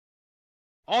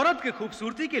औरत के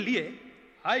खूबसूरती के लिए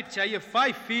हाइट चाहिए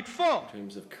 5 feet 4. In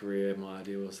terms of career, my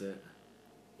ideal is that,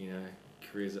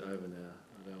 careers are over now.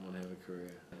 I don't want to have a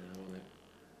career. I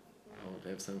want to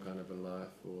have some kind of a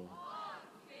life, or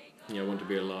I want to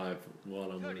be alive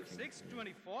while I'm 36, working.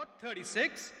 24,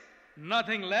 36.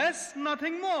 Nothing less,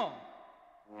 nothing more.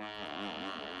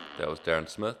 That was Darren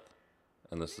Smith,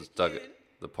 and this is Dug It,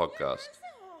 the podcast.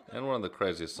 And one of the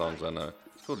craziest songs I know.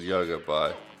 It's called Yoga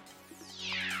by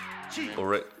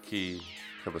Oreki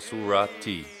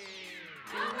Kabasurati.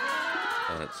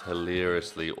 And it's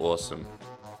hilariously awesome.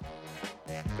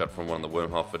 Got from one of the Wim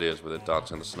Hof videos where they're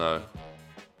dancing in the snow,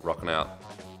 rocking out.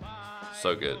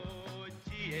 So good.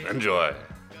 Enjoy.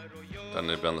 Don't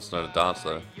need to be on the snow to dance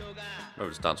though. Maybe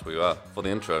just dance where you are. For the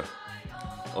intro.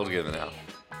 All together now.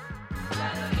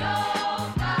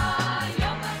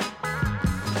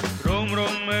 रोम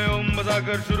रोम में ओम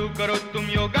बजाकर शुरू करो तुम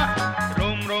योगा.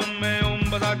 रोम रोम में ओम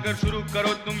बजाकर शुरू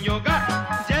करो तुम योगा.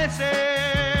 जैसे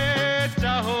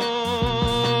चाहो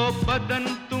बदन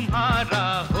तुम्हारा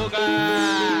होगा.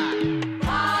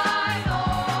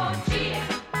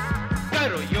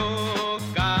 करो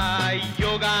yoga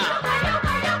yoga.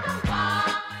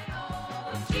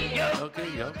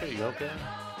 Yoga.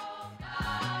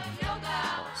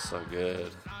 Oh, so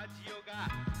good.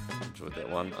 Enjoyed that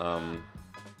one.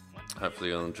 Hopefully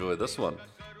you'll enjoy this one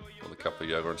with a couple of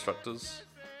yoga instructors.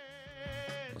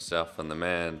 Myself and the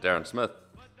man, Darren Smith.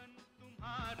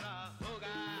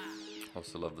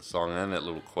 Also love the song and that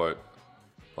little quote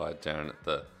by Darren at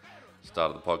the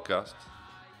start of the podcast.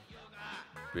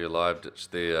 Be alive, ditch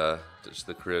the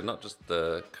career, not just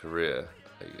the career,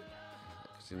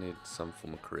 because you need some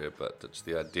form of career, but ditch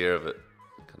the idea of it.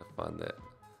 Kind of find that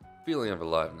feeling of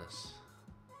aliveness.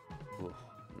 Ooh,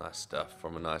 nice stuff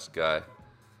from a nice guy.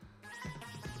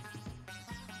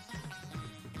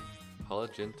 Hola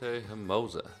gente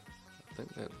hermosa. I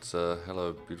think that's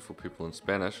hello beautiful people in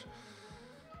Spanish.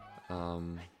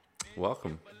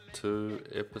 Welcome to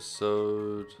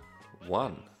episode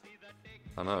 1.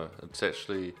 I know,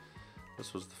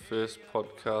 this was the first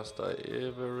podcast I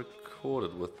ever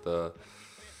recorded with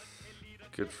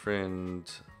good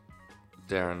friend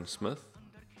Darren Smith.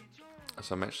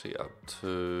 So I'm actually up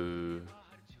to,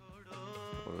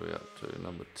 what are we up to,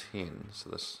 number 10. So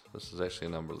this is actually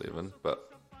number 11, but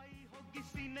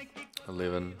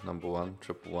 11, number 1,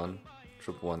 triple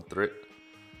one threat.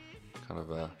 Kind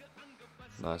of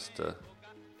nice to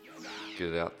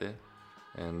get it out there.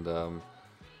 And kind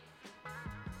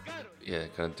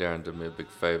of Darren did me a big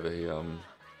favor. He when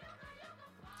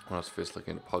I was first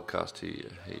looking at the podcast, he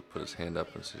put his hand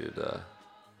up and said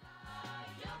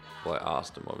well, I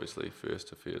asked him obviously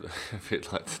first if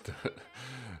he'd like to do it.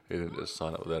 He didn't just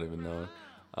sign up without even knowing.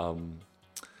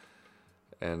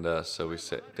 So we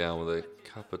sat down with a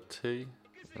cup of tea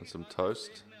and some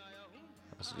toast.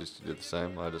 I suggest you do the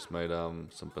same. I just made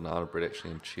some banana bread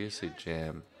actually and chia seed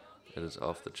jam. It is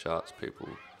off the charts, people.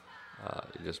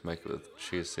 You just make it with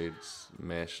chia seeds,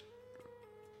 mashed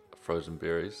frozen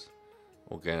berries,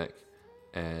 organic,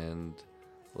 and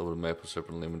a little bit of maple syrup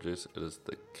and lemon juice. It is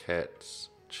the cat's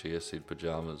chia seed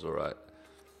pajamas, alright.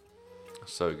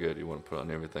 So good, you want to put it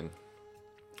on everything.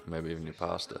 Maybe even your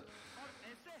pasta.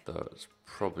 Though it's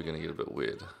probably going to get a bit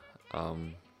weird.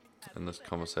 In this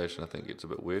conversation I think it gets a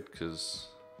bit weird because,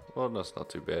 well, no, it's not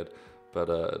too bad. But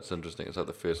it's interesting, it's like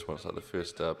the first one, it's like the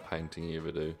first painting you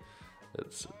ever do.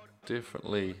 It's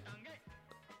definitely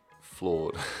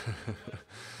flawed.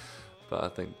 But I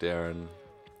think Darren,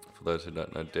 for those who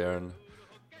don't know Darren,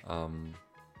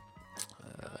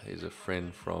 he's a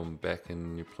friend from back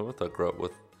in New Plymouth. I grew up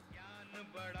with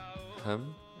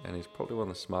him, and he's probably one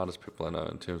of the smartest people I know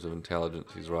in terms of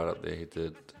intelligence. He's right up there. He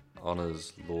did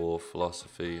honours, law,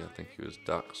 philosophy. I think he was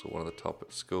Dux or one of the top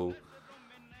at school.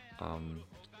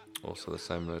 Also the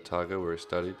same in Otago where he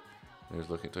studied. And he was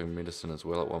looking at doing medicine as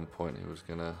well at one point. He was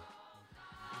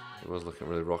looking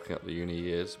really rocking up the uni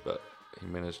years, but he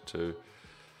managed to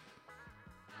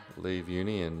leave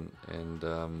uni and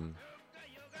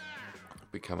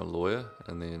become a lawyer,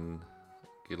 and then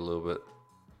get a little bit,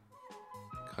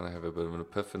 kind of have a bit of an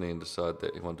epiphany and decide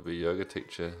that he wanted to be a yoga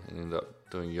teacher, and ended up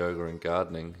doing yoga and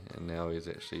gardening, and now he's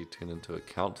actually turned into a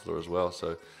counsellor as well.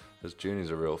 So his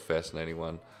journey's a real fascinating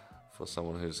one for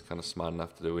someone who's kind of smart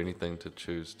enough to do anything, to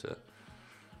choose to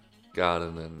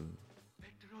garden and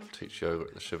teach yoga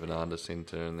at the Shivananda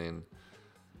Centre, and then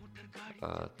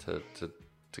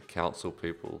to counsel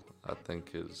people. I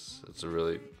think it's a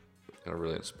really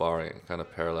inspiring. It kind of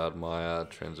paralleled my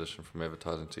transition from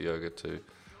advertising to yoga to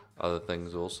other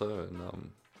things also,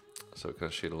 and so we kind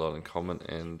of shared a lot in common.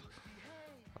 And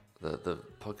the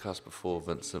podcast before,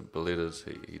 Vincent Belletta's,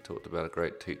 he talked about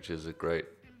great teachers are great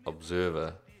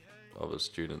observer of his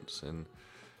students, and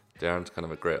Darren's kind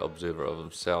of a great observer of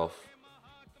himself.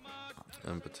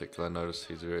 In particular, I noticed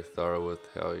he's very thorough with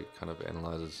how he kind of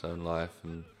analyzes his own life,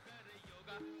 and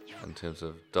in terms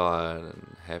of diet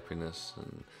and happiness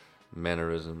and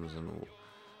mannerisms, and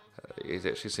he's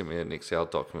actually sent me an Excel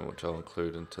document which I'll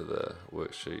include into the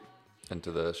worksheet,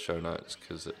 into the show notes,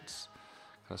 because it's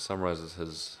kind of summarizes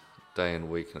his day and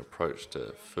week and approach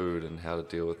to food and how to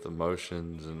deal with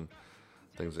emotions and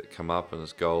things that come up, and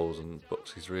his goals and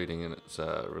books he's reading, and it's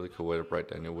a really cool way to break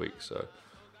down your week. So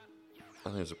I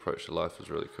think his approach to life is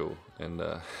really cool, and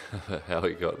how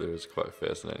he got there is quite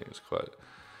fascinating. It's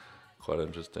quite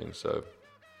interesting. So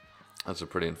that's a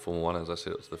pretty informal one. As I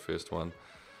said, it was the first one.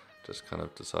 Just kind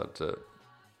of decided to,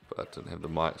 I didn't have the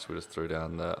mic, so we just threw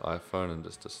down the iPhone and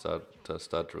just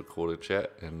start to record a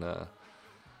chat. And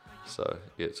so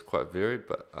yeah, it's quite varied,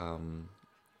 but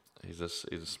he's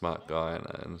a smart guy,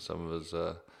 and some of his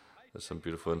there's some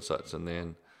beautiful insights in there.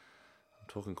 And I'm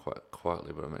talking quite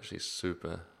quietly, but I'm actually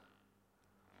super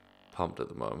pumped at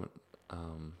the moment.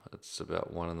 It's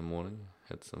about 1 a.m.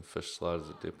 Had some fish sliders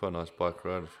at depot, nice bike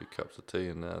ride, a few cups of tea,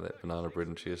 and that banana bread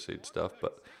and chia seed stuff.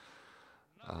 But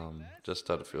just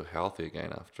started to feel healthy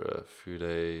again after a few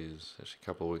days, actually a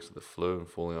couple of weeks of the flu and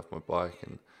falling off my bike,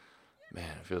 and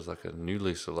man, it feels like a new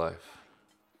lease of life.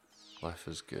 Life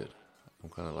is good. I'm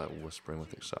kind of like whispering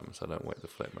with excitement so I don't wake the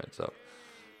flatmates up,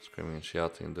 screaming and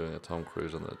shouting and doing a Tom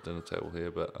Cruise on the dinner table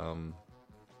here, but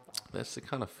that's the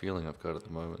kind of feeling I've got at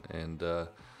the moment. And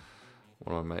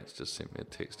one of my mates just sent me a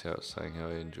text saying how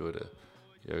he enjoyed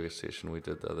a yoga session we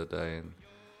did the other day, and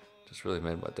just really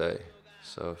made my day.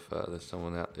 So if there's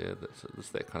someone out there it's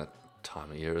that kind of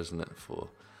time of year, isn't it, for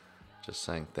just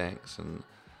saying thanks, and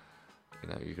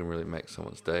you can really make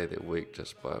someone's day, their week,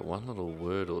 just by one little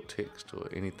word or text or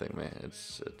anything, man.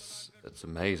 It's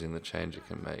amazing the change it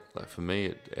can make. Like for me,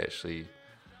 it actually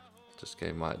just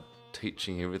gave my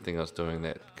teaching, everything I was doing,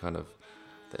 that kind of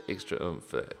that extra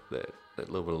oomph, that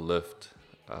little bit of lift,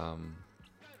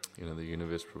 the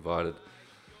universe provided,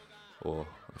 or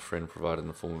a friend provided in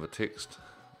the form of a text.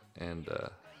 And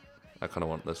I kind of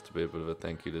want this to be a bit of a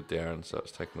thank you to Darren. So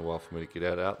it's taken a while for me to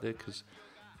get out there, because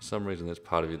for some reason there's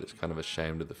part of you that's kind of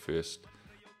ashamed of the first.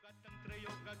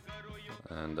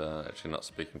 And actually, not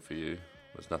speaking for you,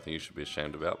 there's nothing you should be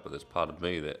ashamed about, but there's part of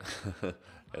me that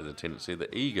has a tendency,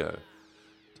 the ego,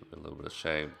 to be a little bit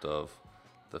ashamed of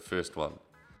the first one.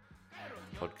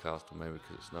 Podcast, or maybe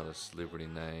because it's not a celebrity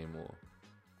name,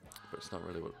 but it's not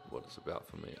really what it's about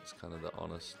for me. It's kind of the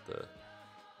honest, the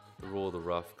raw, the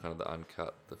rough, kind of the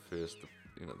uncut, the first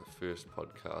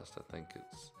podcast. I think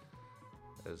it's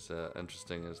as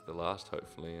interesting as the last,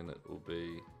 hopefully, and it will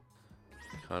be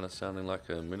kind of sounding like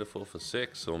a metaphor for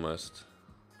sex almost.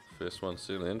 First one's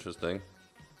certainly interesting,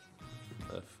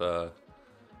 if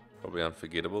probably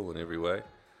unforgettable in every way,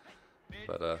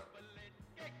 but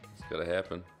it's got to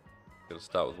happen. Got to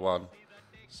start with one.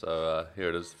 So here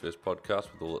it is, the first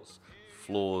podcast with all its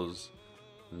flaws,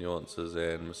 nuances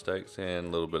and mistakes, and a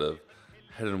little bit of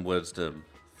hidden wisdom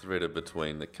threaded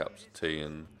between the cups of tea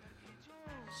and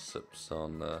sips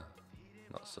on the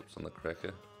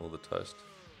cracker or the toast,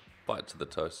 bites of the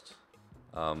toast.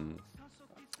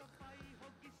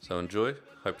 So enjoy,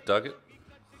 hope you dug it,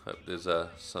 hope there's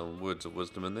some words of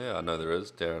wisdom in there. I know there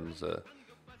is. Darren's a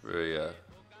very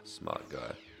smart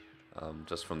guy.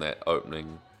 Just from that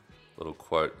opening little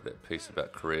quote, that piece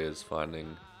about careers,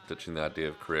 ditching the idea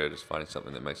of career, just finding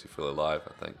something that makes you feel alive,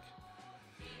 I think.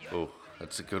 Oh,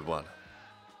 that's a good one.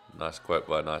 Nice quote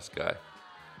by a nice guy.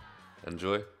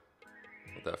 Enjoy.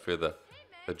 Without further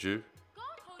ado,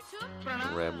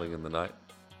 rambling in the night.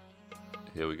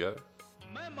 Here we go.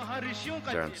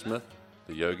 Darren Smith,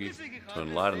 the yogi, to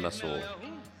enlighten us all.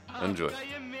 Enjoy.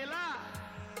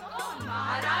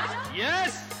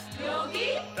 Yes!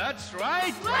 Yogi? That's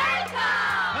right!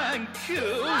 Welcome! Thank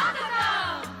you!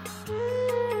 Welcome!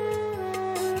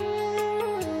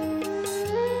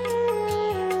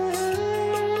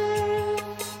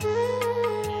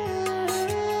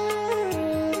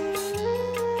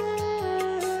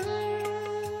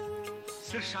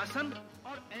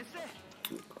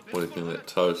 What do you think of that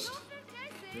toast?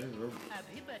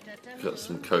 Got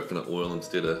some coconut oil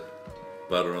instead of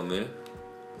butter on there.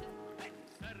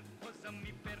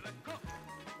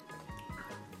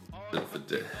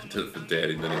 Did it for Dad,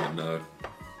 he didn't even know.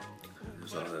 He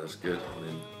was like, oh, that's good.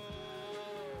 And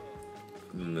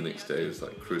then the next day he was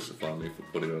like crucifying me for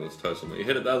putting it on his toast. I'm like, you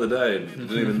had it the other day and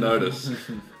didn't even notice.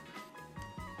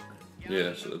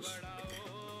 Yeah, so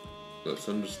that's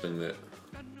interesting that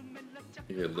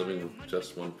living with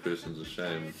just one person's a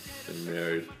shame, being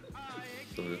married,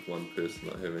 living with one person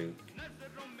not having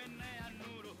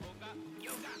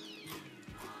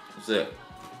Is that,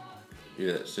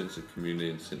 yeah, that sense of community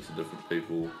and sense of different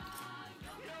people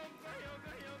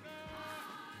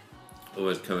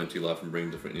always come into your life and bring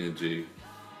different energies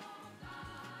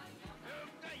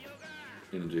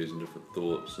and different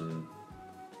thoughts and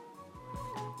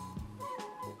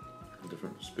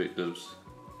different perspectives.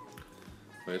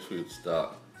 I guess we could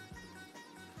start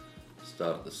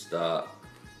at the start,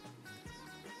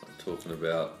 like talking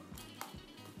about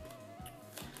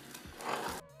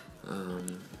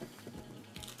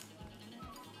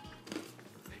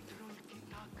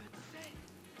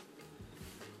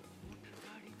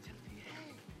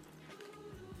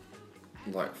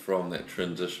like from that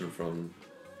transition from,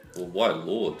 well, why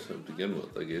law to begin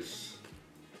with, I guess,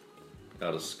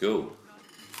 out of school.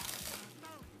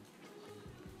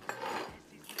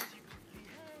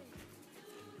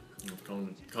 I've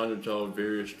kind of told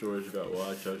various stories about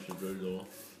why I chose to do law.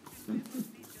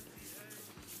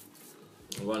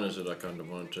 One is that I kind of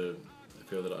wanted to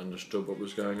feel that I understood what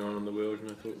was going on in the world,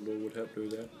 and I thought law would help do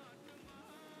that.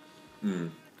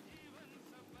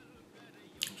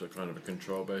 So kind of a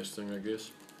control-based thing, I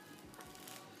guess.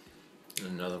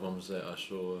 And another one was that I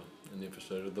saw an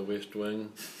episode of The West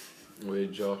Wing where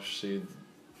Josh said,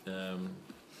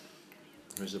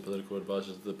 who's the political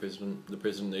advisor to the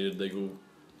president needed legal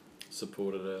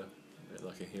support at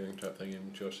like a hearing type thing,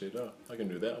 and Josh said, "Oh, I can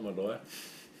do that, I'm a lawyer."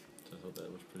 So I thought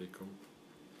that was pretty cool.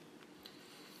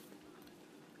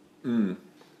 And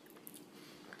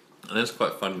it's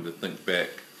quite funny to think back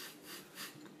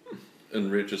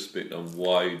in retrospect on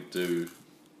why you do,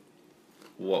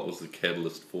 what was the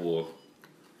catalyst for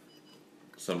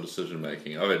some decision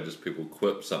making. I've had just people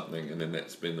quip something and then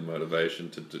that's been the motivation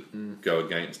to go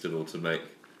against it or to make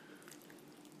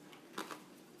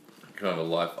kind of a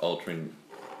life altering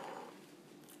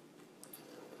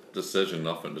decision.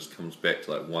 Often just comes back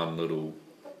to like one little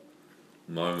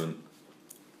moment.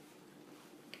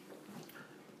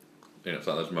 You know, it's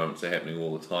like those moments are happening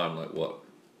all the time, like what,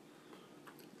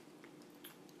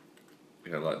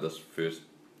 you know, like this first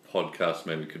podcast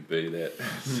maybe could be that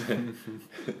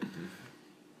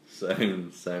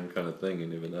same kind of thing, you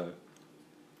never know.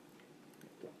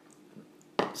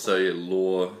 So yeah,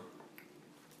 law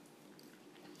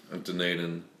in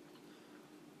Dunedin,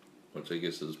 which I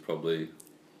guess is probably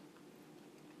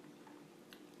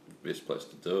the best place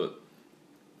to do it,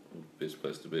 the best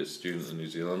place to be a student in New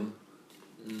Zealand.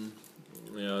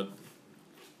 Yeah, I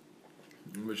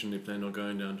originally planned on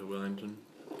going down to Wellington,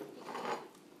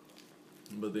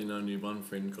 but then only one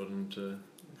friend got into,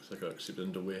 because I got accepted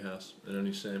into Warehouse, and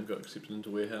only Sam got accepted into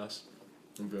Warehouse.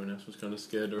 Everyone else was kind of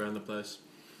scared around the place.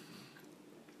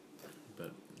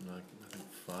 But like, I think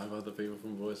 5 other people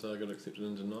from Voice got accepted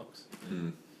into Knox.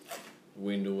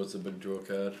 Wendell was a big draw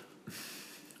card,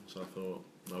 so I thought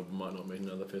I might not meet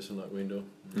another person like Wendell.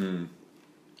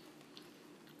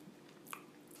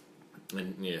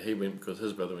 And yeah, he went because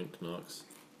his brother went to Knox.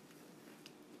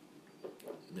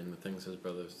 And the things his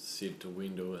brother said to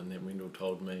Wendell, and then Wendell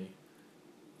told me,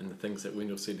 and the things that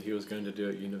Wendell said he was going to do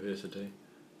at university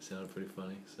sounded pretty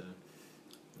funny, so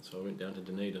that's why I went down to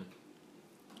Dunedin.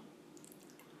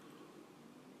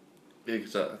 Yeah,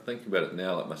 because I think about it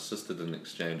now, like my sister did an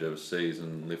exchange overseas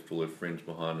and left all her friends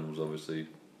behind and was obviously,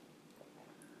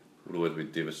 would always be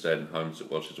devastated and homesick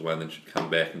while she's away, and then she'd come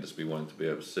back and just be wanting to be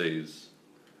overseas.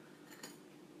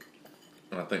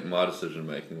 And I think my decision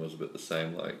making was a bit the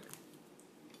same, like,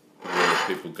 where are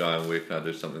people going, where can I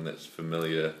do something that's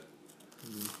familiar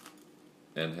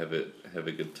and have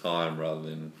a good time, rather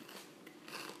than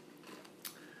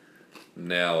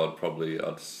now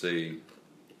I'd see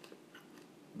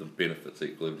the benefits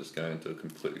equally of just going to a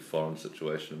completely foreign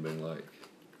situation and being like,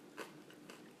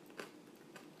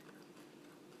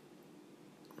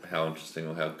 how interesting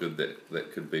or how good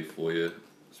that could be for you,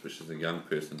 especially as a young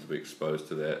person, to be exposed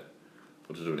to that,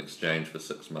 or to do an exchange for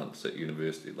 6 months at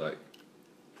university. Like,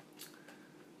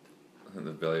 I think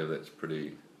the value of that's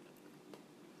pretty,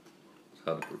 it's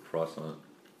hard to put a price on it.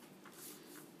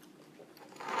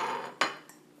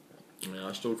 Yeah,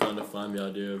 I still kind of find the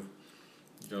idea of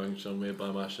going somewhere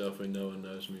by myself where no one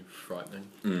knows me frightening.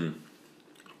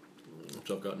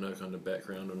 So I've got no kind of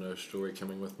background or no story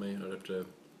coming with me. I'd have to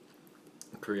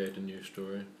create a new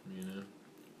story, you know.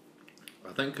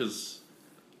 I think because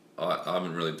I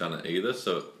haven't really done it either,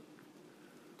 so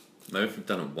maybe if you've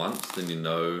done it once, then you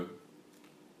know.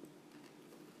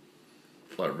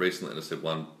 Like recently, I just had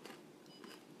one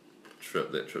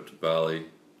trip, that trip to Bali.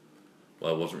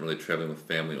 Well, I wasn't really travelling with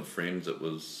family or friends. It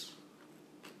was,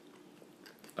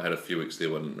 I had a few weeks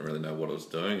there where I didn't really know what I was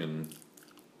doing, and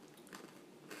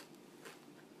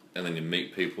then you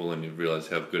meet people and you realise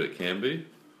how good it can be.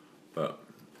 But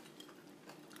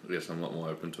I guess I'm a lot more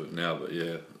open to it now, but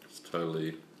yeah, it's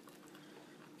totally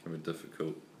can be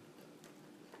difficult.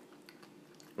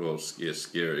 Well, yeah,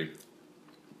 scary.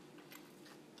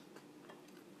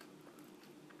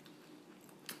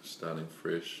 Starting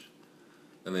fresh,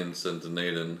 and then St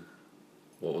Dunedin.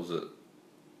 What was it?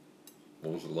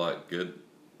 What was it like? Good.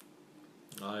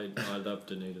 I loved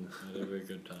Dunedin. I had a very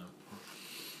good time.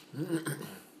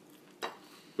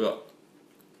 But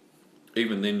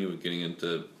even then, you were getting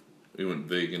into. You went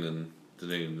vegan in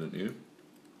Dunedin, didn't you?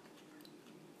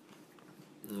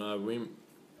 I went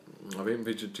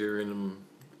vegetarian in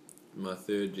my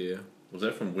 3rd year. Was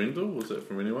that from Wendell? Was that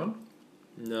from anyone?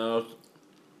 No,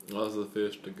 I was the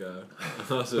first to go.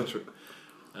 I was a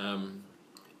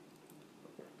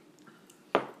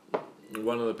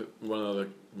one of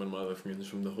my other friends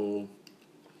from the hall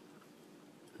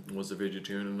was a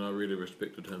vegetarian, and I really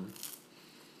respected him.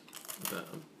 But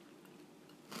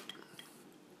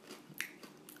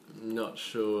I'm not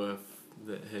sure if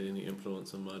that had any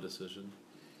influence on my decision.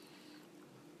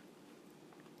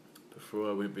 Before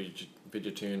I went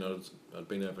vegetarian, I'd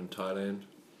been over in Thailand,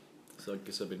 so I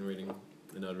guess I've been reading,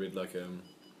 and I'd read like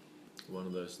one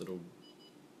of those little,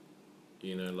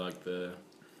 you know, like the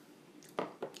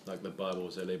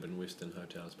Bibles they leave in Western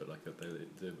hotels, but like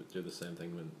they do the same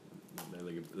thing when they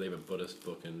leave a Buddhist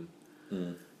book in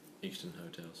Eastern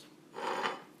hotels.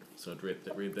 So I'd read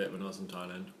that when I was in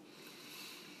Thailand.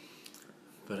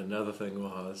 But another thing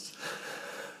was,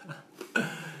 I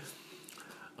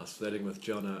was flirting with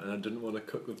Jono, and I didn't want to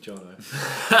cook with Jono.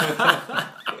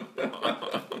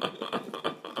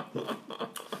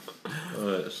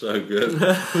 Oh, it's so good.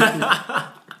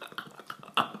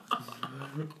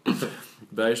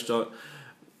 Based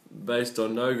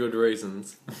on no good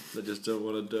reasons, I just didn't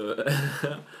want to do it.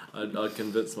 I'd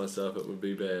convinced myself it would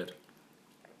be bad.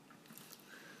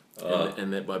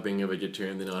 And that by being a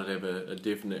vegetarian, then I'd have a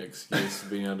definite excuse for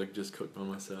being able to just cook by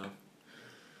myself.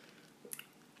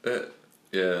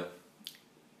 Yeah.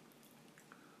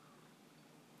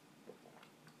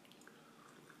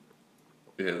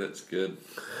 Yeah, that's good.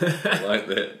 I like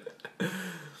that.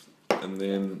 And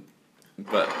then,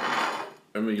 but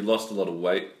I mean, you lost a lot of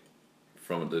weight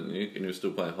from it, didn't you? And you were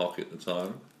still playing hockey at the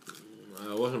time.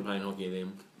 I wasn't playing hockey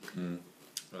then.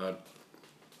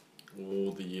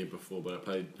 All the year before, but I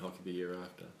played hockey the year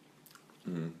after.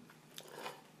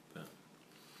 But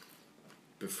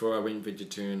before I went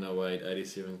vegetarian, I weighed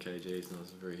 87 kgs and I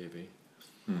was very heavy.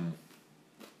 And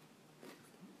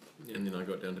then I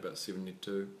got down to about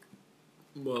 72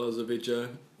 while I was a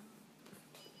vejo.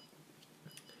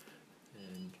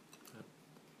 And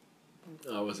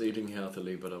I was eating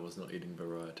healthily, but I was not eating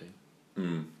variety.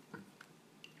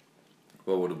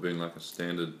 What would have been like a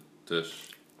standard dish?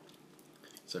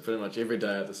 So pretty much every day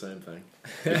I had the same thing.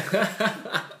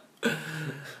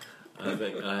 I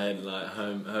think I had like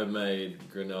homemade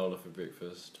granola for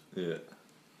breakfast. Yeah.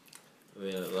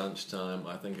 Then at lunchtime,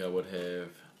 I think I would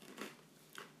have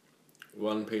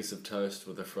one piece of toast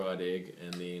with a fried egg,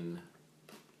 and then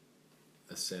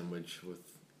a sandwich with,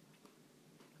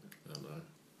 I don't know,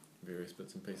 various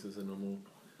bits and pieces, a normal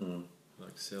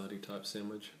like salady type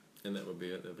sandwich, and that would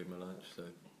be it. That would be my lunch. So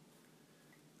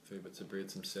 3 bits of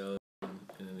bread, some salad,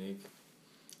 and an egg.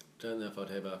 Don't know if I'd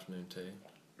have afternoon tea.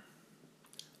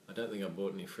 I don't think I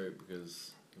bought any fruit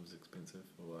because it was expensive,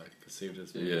 or I perceived it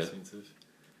as being expensive.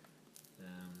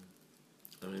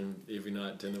 I mean, every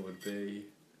night dinner would be,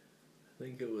 I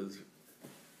think it was,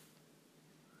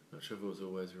 not sure if it was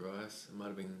always rice. It might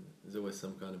have been, there's always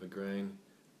some kind of a grain,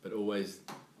 but always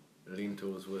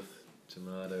lentils with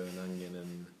tomato and onion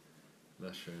and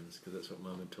mushrooms, because that's what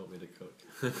Mum had taught me to cook.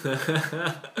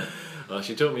 Well,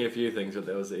 she taught me a few things, but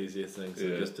that was the easiest thing, so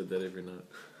I just did that every night.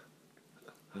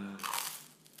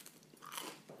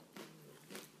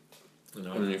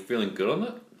 And you're feeling good on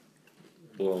it?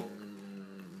 Well,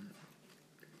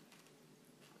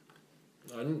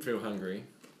 I didn't feel hungry.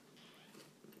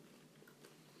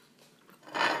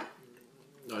 I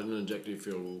didn't exactly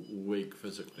feel weak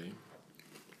physically.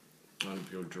 I didn't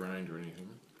feel drained or anything.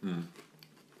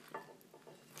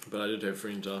 But I did have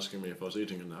friends asking me if I was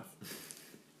eating enough.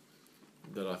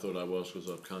 That I thought I was, because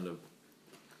I've kind of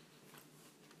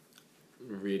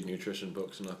read nutrition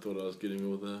books and I thought I was getting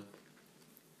all the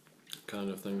kind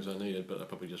of things I needed, but I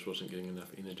probably just wasn't getting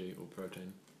enough energy or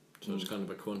protein. So it's kind of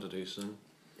a quantity thing.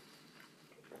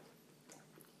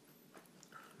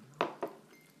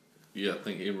 yeah, I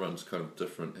think everyone's kind of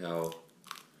different how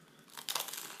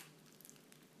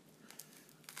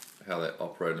they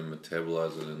operate and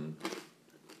metabolize it, and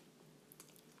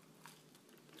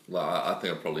like I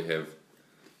think I probably have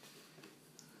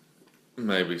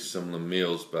maybe similar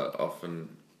meals, but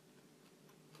often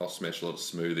I'll smash a lot of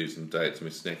smoothies and dates and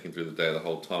be snacking through the day the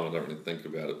whole time. I don't really think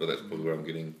about it, but that's probably where I'm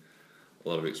getting a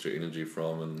lot of extra energy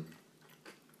from. And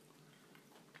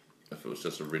if it was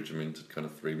just a regimented kind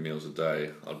of 3 meals a day,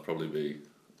 I'd probably be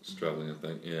struggling, I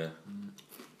think, yeah.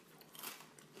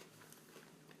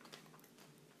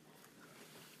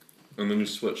 And then you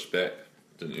switched back,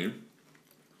 didn't you?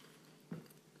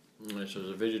 Yeah, so I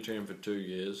was a vegetarian for 2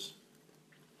 years.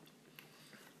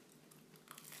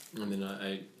 And then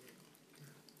I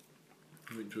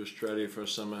went to Australia for a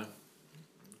summer,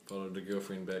 followed a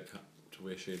girlfriend back to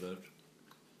where she lived.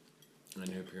 And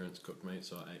her parents cooked meat,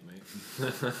 so I ate meat.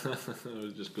 It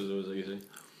was just because it was easy.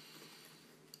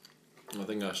 I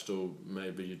think I still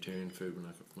made vegetarian food when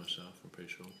I cooked myself, I'm pretty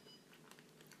sure.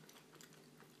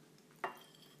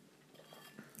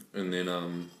 And then,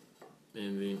 And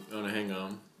then, oh no, hang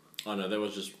on. Oh no,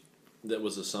 that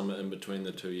was the summer in between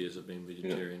the 2 years of being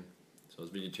vegetarian. So I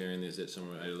was vegetarian, there's that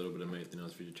summer I ate a little bit of meat, then I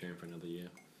was vegetarian for another year.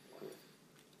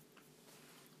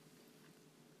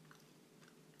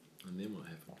 And then what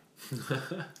happened?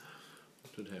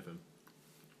 What did happen?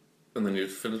 and then you're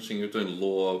doing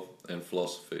law and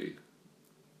philosophy.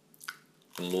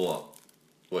 And law,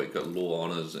 well, you got law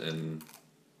honours and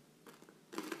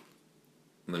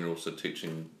then you're also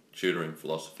tutoring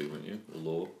philosophy, weren't you? Or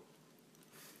law?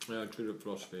 Yeah, I tutored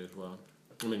philosophy as well.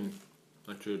 I mean,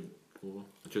 I tutored them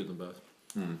both.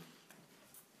 Hmm.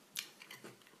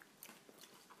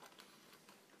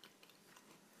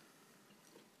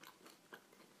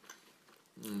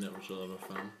 And that was a lot of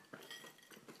fun.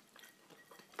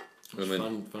 It And was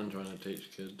then, fun trying to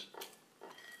teach kids.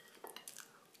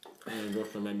 And it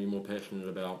also made me more passionate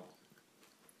about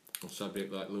a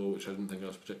subject like law, which I didn't think I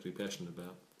was particularly passionate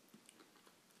about.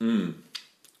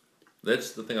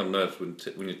 that's the thing I've noticed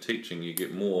when you're teaching, you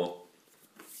get more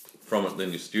from it than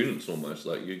your students almost.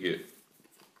 Like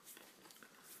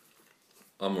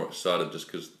I'm more excited just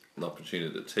because the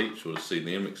opportunity to teach or to see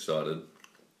them excited.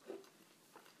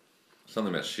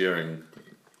 Something about sharing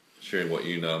what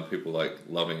you know and people like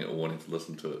loving it or wanting to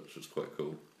listen to it, which is quite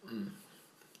cool.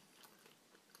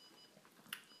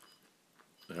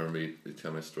 I remember you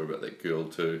tell me a story about that girl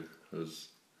too. There was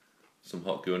some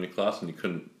hot girl in your class and you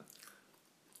couldn't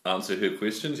answer her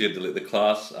questions. You had to let the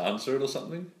class answer it or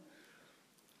something.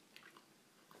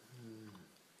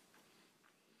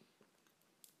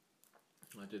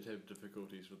 I did have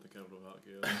difficulties with the couple of hot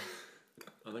girls.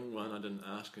 I think one, I didn't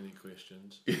ask any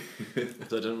questions. So I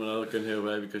didn't want to look in her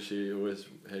way because she always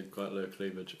had quite low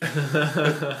cleavage.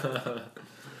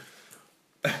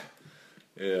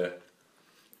 Yeah,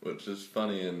 which is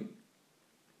funny, and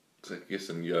I guess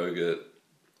in yoga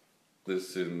there's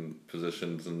certain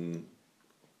positions and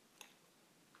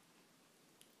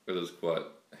it is quite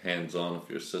hands-on if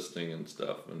you're assisting and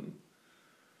stuff,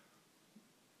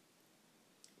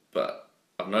 but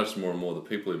I've noticed more and more the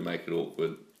people who make it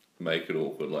awkward,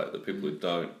 like the people who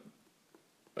don't.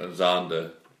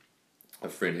 Xander, a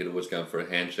friend, he'd always go for a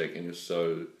handshake and he was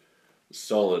so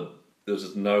solid, there was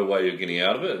just no way you're getting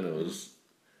out of it, and it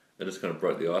just kind of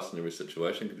broke the ice in every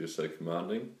situation because you're so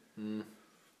commanding.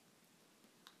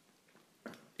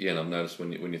 Yeah, and I've noticed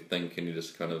when you think and you're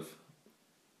just kind of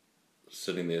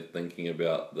sitting there thinking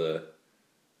about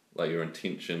your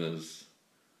intention is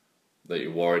that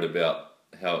you're worried about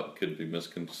how it could be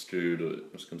misconstrued,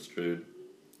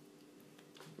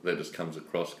 that just comes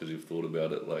across because you've thought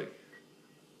about it, like.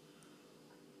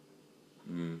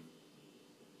 And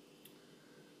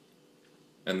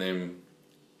then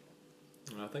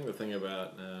I think the thing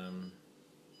about the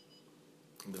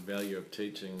value of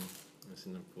teaching is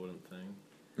an important thing.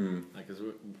 Like, 'cause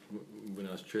when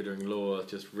I was tutoring law, I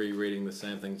was just rereading the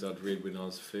same things I'd read when I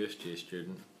was a first year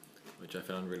student, which I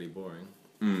found really boring.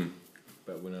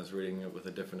 But when I was reading it with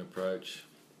a different approach,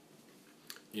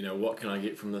 what can I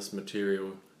get from this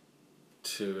material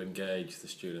to engage the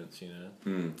students,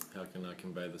 How can I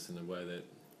convey this in a way that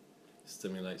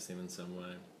stimulates them in some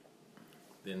way?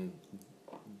 Then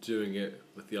doing it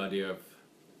with the idea of,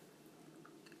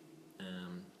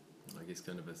 I guess,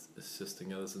 kind of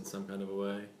assisting others in some kind of a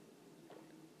way.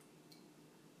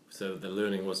 So the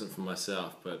learning wasn't for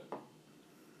myself, but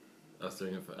I was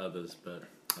doing it for others, but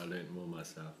I learned more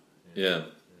myself. Yeah.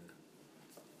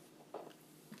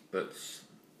 That's...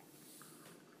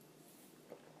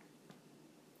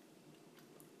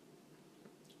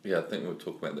 Yeah, I think we were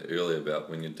talking about that earlier, about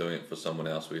when you're doing it for someone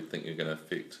else where you think you're going to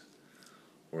affect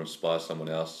or inspire someone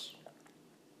else.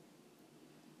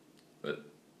 But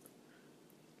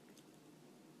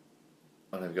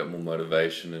I think you've got more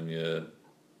motivation and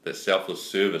that selfless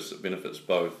service that benefits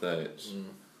both, eh?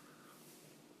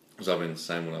 Because I've been the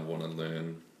same when I want to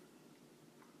learn.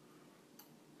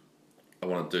 I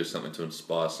want to do something to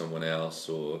inspire someone else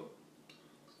or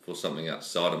for something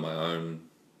outside of my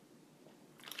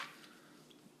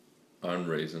own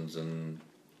reasons, and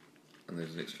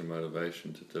there's an extra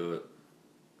motivation to do it.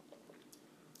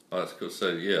 Oh, that's cool. So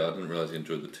yeah, I didn't realise you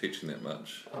enjoyed the teaching that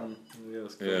much. Yeah, it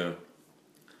was cool. Yeah.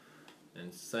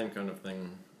 And same kind of thing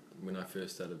when I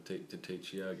first started to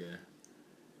teach yoga.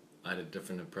 I had a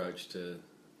different approach to,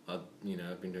 I've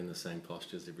been doing the same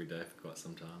postures every day for quite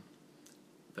some time.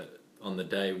 But on the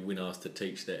day when I was to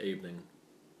teach that evening,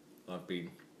 I'd be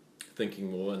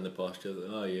thinking more in the posture.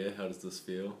 Oh yeah, how does this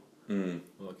feel?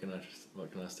 What can I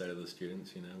say to the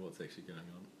students? What's actually going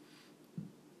on?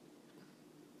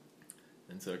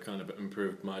 And so it kind of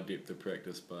improved my depth of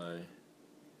practice by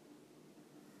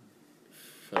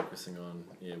focusing on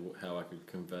how I could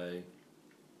convey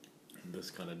this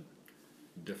kind of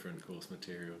different course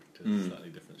material to slightly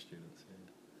different students.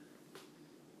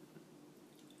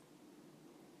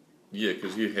 Yeah,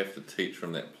 because you have to teach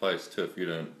from that place too. If you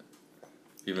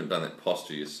haven't done that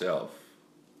posture yourself,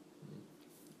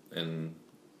 and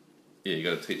you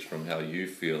got to teach from how you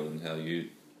feel and how you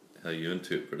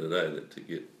interpret it. That to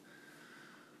get,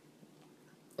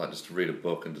 like, just to read a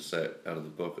book and to say it out of the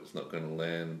book, it's not going to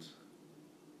land.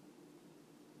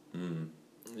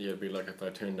 Yeah, it'd be like if I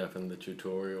turned up in the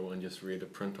tutorial and just read a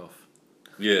print off.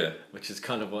 Yeah. Which is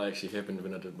kind of what actually happened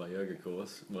when I did my yoga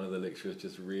course. One of the lecturers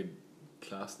just read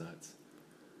class notes.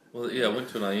 Well, yeah, I went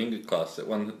to an Iyengar class. That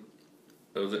one,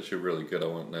 it was actually really good. I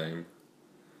won't name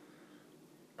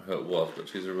who it was, but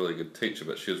she's a really good teacher.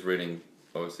 But she was reading,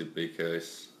 obviously,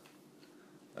 BKS.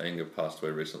 Iyengar passed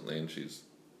away recently, and she's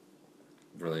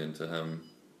really into him.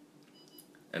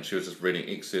 And she was just reading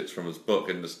excerpts from his book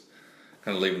and just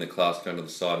kind of leaving the class, going to the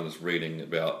side and just reading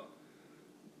about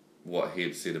what he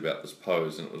had said about this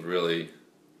pose. And it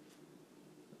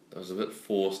was a bit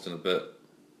forced and a bit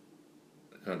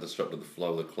kind of disrupted the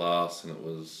flow of the class, and it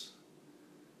was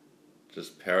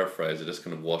just paraphrased. It just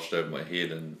kind of washed over my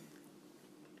head, and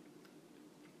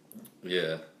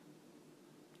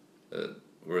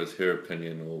whereas her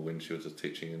opinion, or when she was just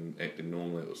teaching and acting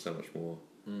normally, it was so much more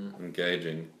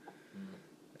engaging,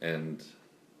 and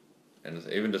it's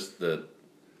even just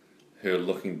her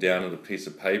looking down at a piece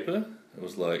of paper. It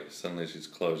was like suddenly she's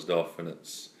closed off, and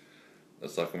it's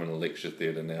like I'm in a lecture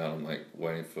theatre now. I'm like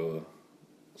waiting for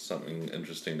something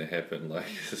interesting to happen. Like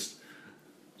just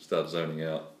start zoning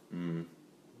out.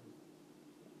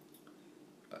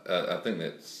 I think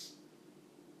that's,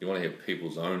 you want to hear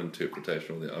people's own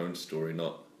interpretation of their own story,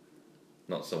 not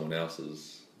someone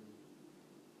else's.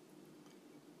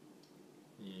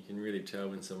 You can really tell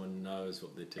when someone knows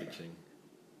what they're teaching.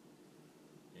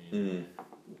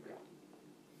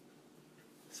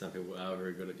 Some people are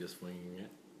very good at just winging it.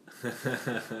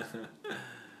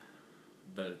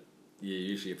 But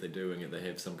usually if they do wing it, they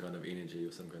have some kind of energy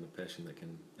or some kind of passion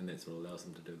and that's what allows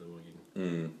them to do the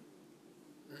winging.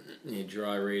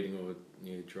 Dry reading or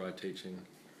dry teaching.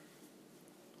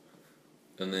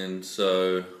 And then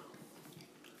so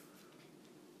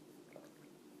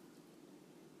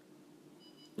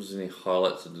was there any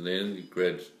highlights at the end?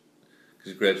 Because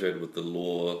you graduated with the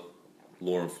law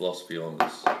and philosophy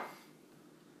honours.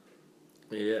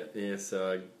 Yeah.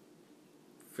 So I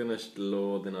finished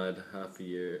law, then I had half a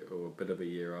year or a bit of a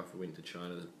year off. I went to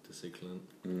China to see Clint.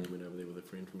 Went over there with a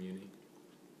friend from uni.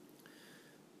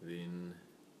 Then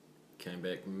came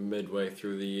back midway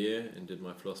through the year and did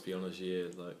my philosophy honours year,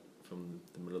 like from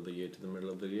the middle of the year to the middle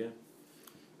of the year.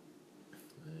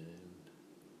 And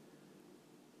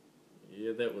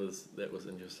yeah, that was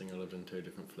interesting. I lived in 2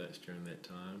 different flats during that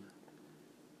time.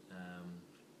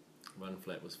 One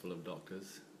flat was full of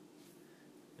doctors,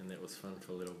 and that was fun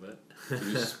for a little bit.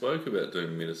 You spoke about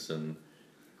doing medicine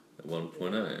at one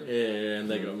point, eh? Yeah, and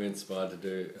they got me inspired to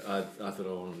do. I thought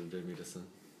I wanted to do medicine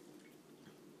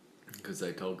because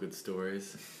they told good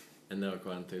stories, and they were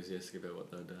quite enthusiastic about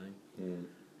what they were doing.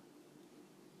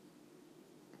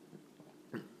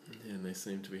 And they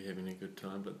seemed to be having a good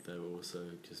time, but they were also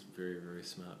just very, very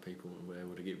smart people and were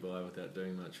able to get by without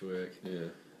doing much work. Yeah.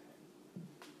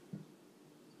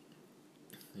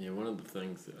 Yeah, one of the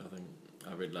things that I think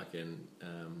I read, like in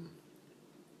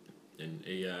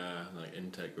ER, like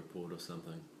intake report or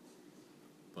something,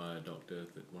 by a doctor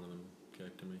that one of them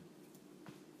gave to me.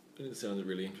 And it sounded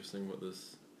really interesting what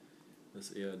this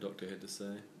ER doctor had to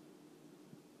say.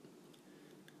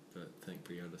 But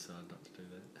thankfully I decided not to do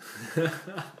that.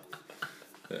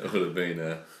 That would have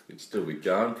been, you'd still be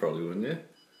going probably, wouldn't you?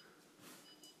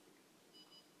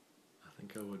 I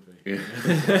think I would be.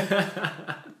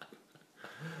 Yeah.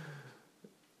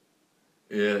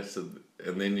 Yeah, so,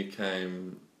 and then you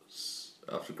came,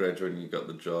 after graduating you got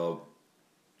the job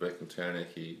back in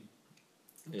Taranaki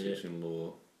Yeah. teaching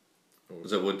law.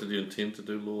 Is that what, did you intend to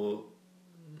do law,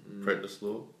 practice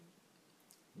law?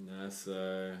 No,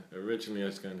 so originally I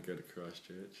was going to go to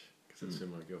Christchurch because that's where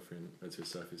my girlfriend, that's where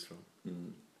Sophie's from.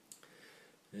 Mm.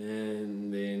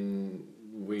 And then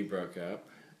we broke up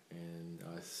and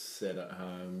I sat at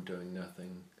home doing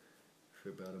nothing for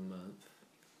about a month,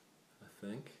 I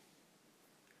think.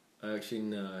 Actually,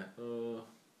 no.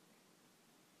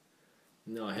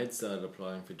 No, I had started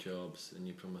applying for jobs in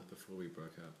New Plymouth before we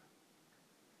broke up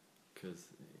because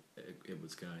it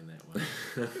was going that way.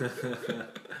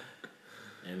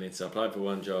 And then so I applied for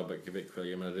one job at Quebec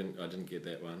William, and I didn't get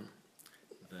that one.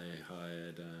 They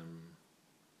hired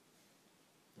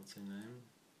what's her name?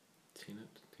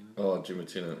 Tennant. Oh, Gemma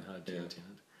Tennant. Hired Gemma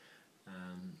Tennant.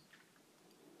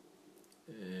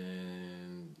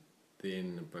 And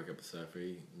then I broke up with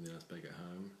Sophie, and then I was back at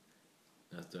home.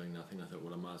 And I was doing nothing. I thought,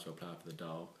 well, I might as well apply for the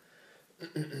dole.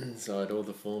 So I had all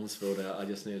the forms filled out. I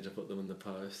just needed to put them in the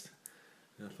post.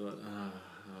 And I thought,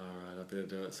 alright, I better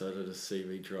do it. So I did a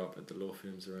CV drop at the law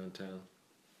firms around town.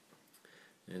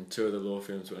 And 2 of the law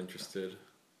firms were interested.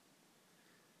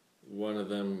 One of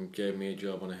them gave me a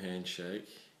job on a handshake,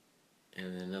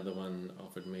 and then another one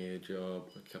offered me a job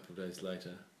a couple of days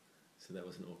later. So that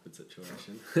was an awkward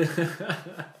situation.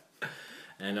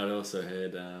 And I'd also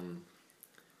had an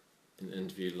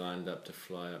interview lined up to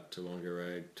fly up to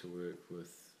Whangarei to work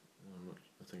with,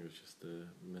 I think it was just the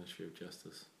Ministry of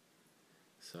Justice.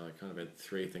 So I kind of had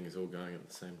 3 things all going at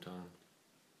the same time.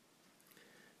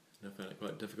 And I found it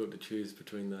quite difficult to choose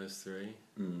between those 3.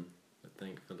 Mm. But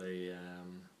thankfully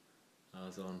I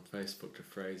was on Facebook to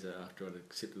Fraser after I'd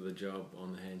accepted the job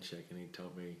on the handshake, and he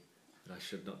told me that I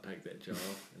should not take that job,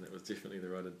 and it was definitely the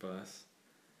right advice.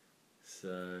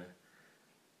 So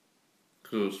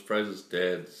Because it was Fraser's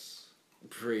dad's.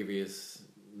 previous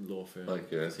law firm,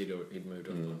 Okay. 'cause he'd moved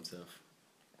on by himself.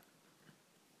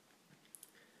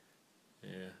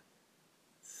 Yeah.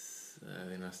 So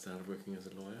then I started working as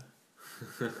a lawyer.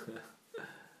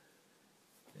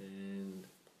 And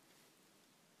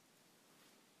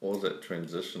What was that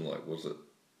transition like? Was it?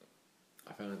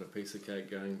 I found it a piece of cake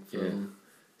going from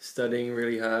studying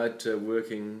really hard to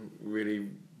working really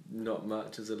not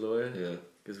much as a lawyer. Yeah.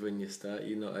 Because when you start,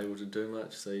 you're not able to do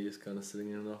much, so you're just kind of sitting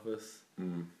in an office,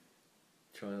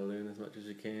 trying to learn as much as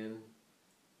you can.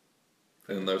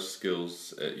 And those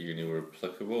skills at uni were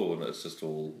applicable, and it's just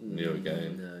all new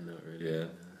again. No, not really. Yeah.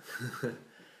 No.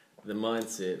 The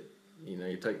mindset,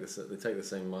 they take the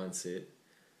same mindset,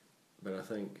 but I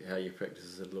think how you practice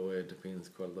as a lawyer depends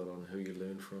quite a lot on who you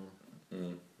learn from.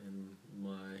 Mm. And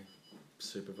my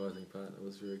supervising partner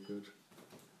was very good.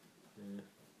 Yeah.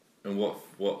 And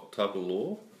what type of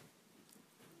law?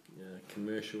 Yeah,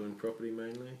 commercial and property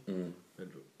mainly, Mm. but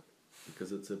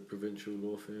because it's a provincial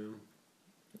law firm,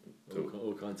 So-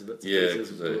 all kinds of bits. Yeah, and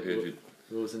pieces, because I heard you.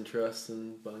 wills and trusts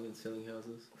and buying and selling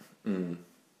houses. Mm.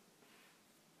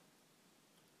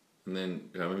 And then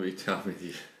I remember you telling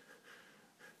me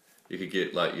you could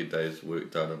get like your day's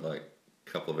work done in like a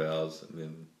couple of hours, and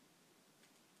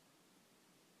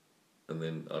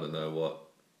then I don't know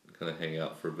what, kind of hang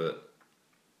out for a bit.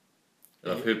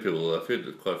 And I've heard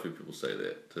quite a few people say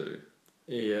that too.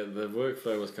 Yeah, the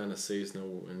workflow was kind of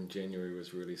seasonal, and January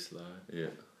was really slow.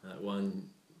 Yeah. One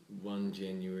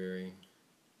January,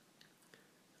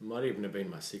 it might even have been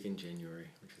my second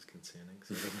January, which is concerning.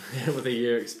 So with a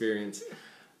year experience,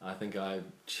 I think I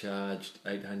charged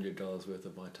 $800 worth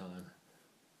of my time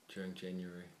during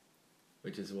January,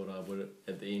 which is what I would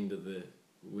at the end of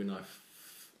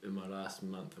in my last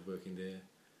month of working there,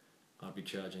 I'd be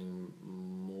charging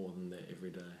more than that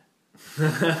every day.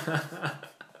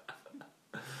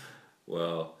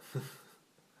 Wow.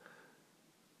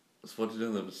 So what do you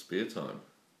do in the spare time?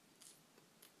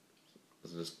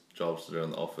 Is it just jobs that are in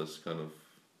the office, kind of,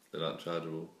 that aren't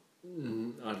chargeable?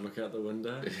 I'd look out the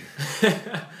window.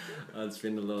 I'd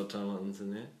spend a lot of time on the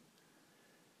internet.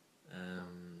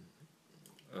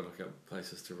 I'd look up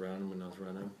places to run when I was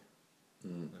running.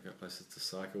 Look up places to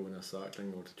cycle when I was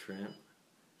cycling, or to tramp.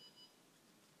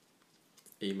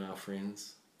 Email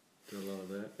friends. Do a lot of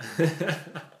that.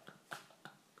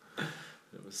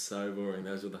 It was so boring.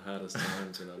 Those were the hardest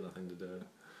times when I had nothing to do.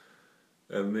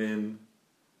 And then,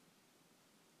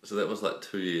 so that was like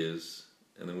 2 years,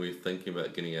 and then were you thinking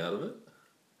about getting out of it?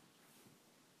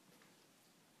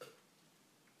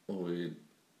 Or were you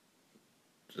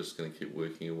just going to keep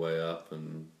working your way up,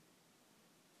 and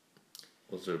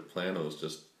was there a plan, or was it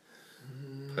just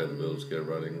pay the bills, get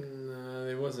running? No,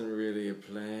 there wasn't really a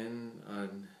plan.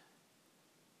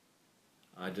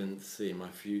 I didn't see my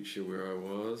future where I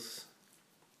was,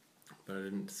 but I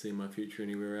didn't see my future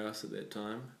anywhere else at that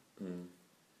time.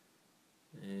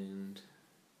 And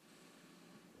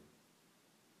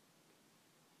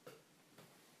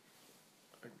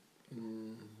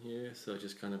guess. I was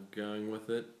just kind of going with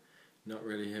it, not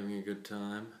really having a good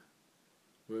time.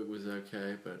 Work was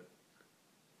okay, but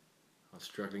I was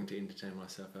struggling to entertain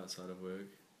myself outside of work.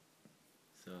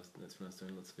 So that's when I was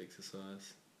doing lots of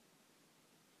exercise.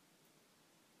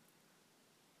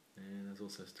 And I was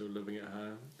also still living at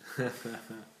home.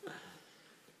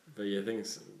 But yeah,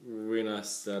 things, when I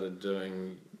started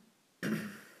doing,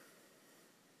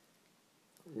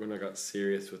 when I got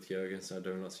serious with yoga and started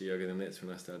doing lots of yoga, then that's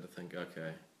when I started to think,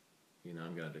 okay,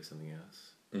 I'm going to do something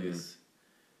else.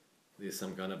 There's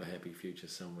some kind of a happy future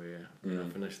somewhere. When I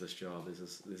finish this job,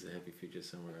 there's a happy future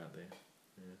somewhere out there.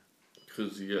 Yeah.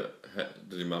 Because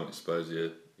did your mum expose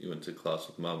you? You went to class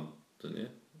with mum, didn't you?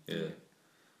 Yeah.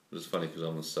 It was funny because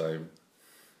I'm the same.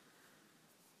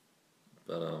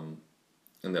 But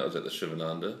and that was at the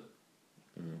Shivananda.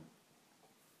 And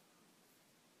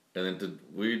then did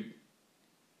we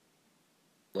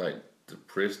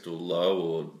depressed or low,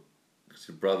 or because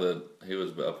your brother, he was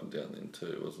a bit up and down then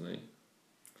too, wasn't he?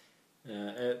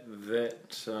 At that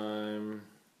time,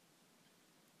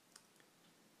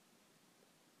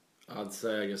 I'd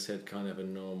say I just had kind of a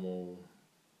normal,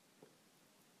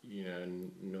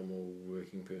 normal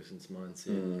working person's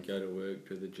mindset. Go to work,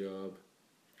 do the job,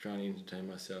 try and entertain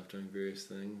myself doing various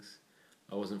things.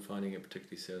 I wasn't finding it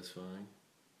particularly satisfying.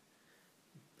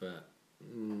 But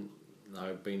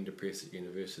I've been depressed at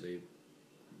university,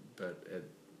 but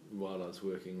while I was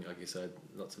working, I guess I had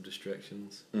lots of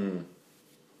distractions.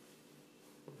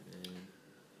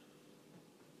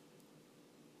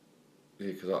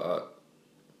 Yeah, because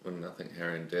when I think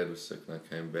Harry and Dad were sick and I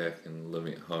came back and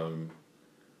living at home,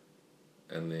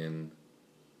 and then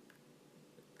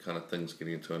kind of things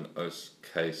getting into an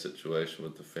okay situation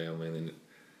with the family, and then,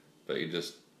 but you're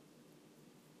just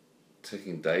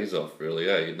taking days off really,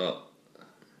 You're not,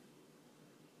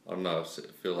 I don't know, I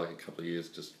feel like a couple of years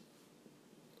just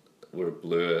were a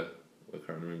blur. I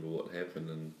can't remember what happened,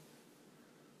 and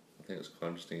I think it's quite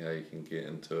interesting how you can get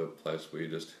into a place where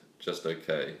you're just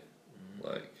okay.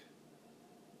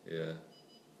 You're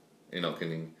not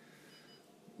getting,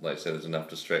 say there's enough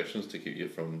distractions to keep you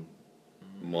from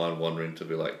mind wandering to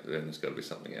be like, then there's got to be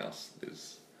something else.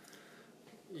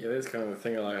 Yeah, that's kind of the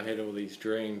thing. I had all these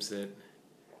dreams that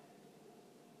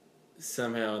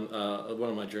somehow, one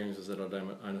of my dreams was that I'd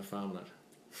own a farmlet.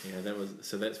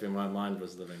 That's where my mind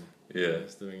was living. Yeah. It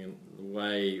was living in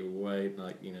way,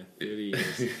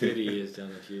 30 years down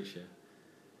the future.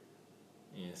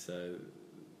 Yeah,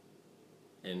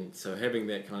 so having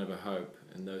that kind of a hope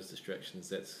and those distractions,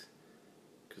 that's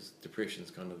because depression's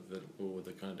the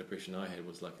kind of depression I had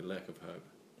was like a lack of hope.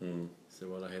 So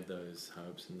while I had those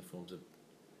hopes in the forms of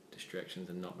distractions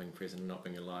and not being present and not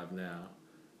being alive now,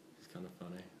 it's kind of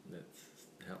funny. That's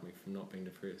helped me from not being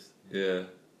depressed. Yeah.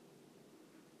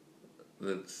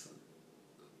 That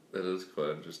is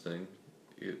quite interesting.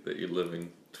 That you're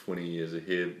living 20 years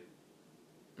ahead.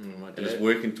 And just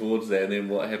working towards that, and then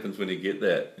what happens when you get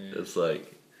that? Yeah. It's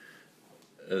like,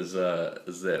 is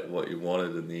that what you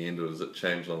wanted in the end, or does it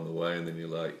change along the way, and then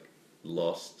you're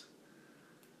lost?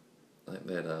 I think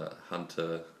that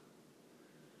Hunter,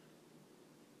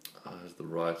 who's the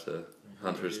writer,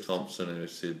 Hunter S. Thompson, who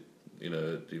said,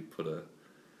 do you put a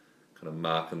kind of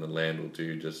mark in the land, or do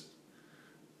you just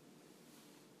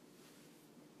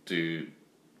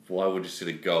why would you set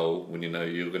a goal when you know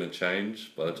you're going to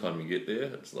change by the time you get there?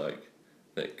 It's like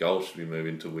that goal should be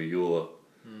moving to where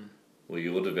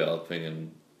you're developing.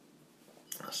 And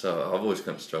so I've always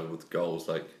kind of struggled with goals,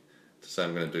 to say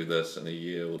I'm going to do this in a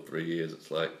year or 3 years.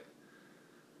 It's like,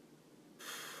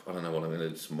 I don't know what I'm going to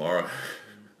do tomorrow.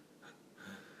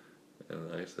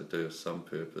 And I guess I do have some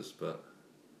purpose, but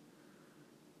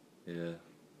yeah.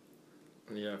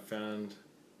 Yeah, I found,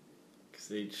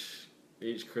 because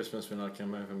each Christmas when I'd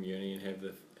come home from uni and have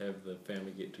the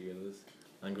family get-togethers,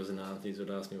 uncles and aunties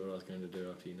would ask me what I was going to do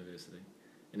after university,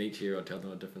 and each year I'd tell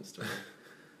them a different story.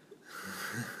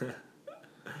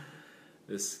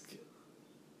 It's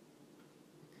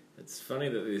funny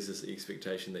that there's this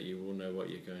expectation that you will know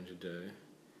what you're going to do,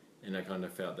 and I kind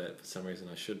of felt that for some reason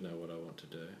I should know what I want to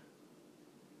do.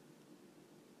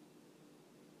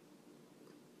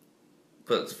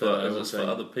 But it's for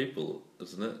other people,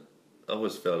 isn't it? I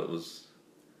always felt it was.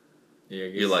 Yeah,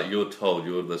 you're told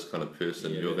you're this kind of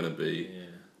person. You're going to be.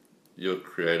 Yeah. You're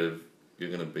creative. You're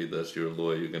going to be this. You're a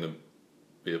lawyer. You're going to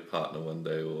be a partner one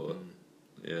day, or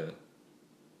yeah.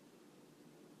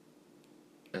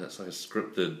 And it's like a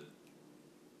scripted.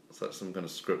 It's like some kind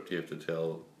of script you have to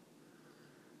tell.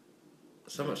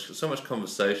 So much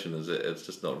conversation is it? It's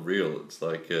just not real. It's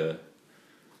like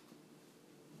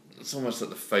it's almost like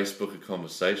the Facebook of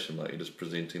conversation. Like you're just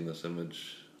presenting this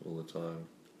image all the time.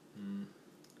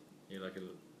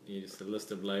 just a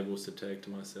list of labels to tag to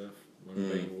myself. One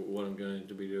being what I'm going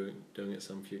to be doing at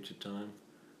some future time,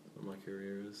 what my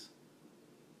career is.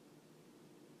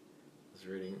 I was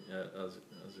reading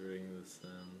this.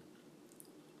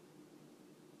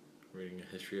 Reading a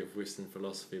history of Western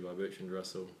philosophy by Bertrand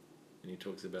Russell, and he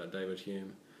talks about David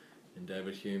Hume, and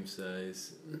David Hume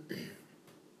says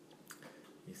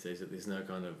that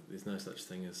there's no such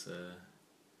thing as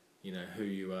who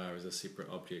you are as a separate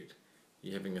object.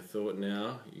 You're having a thought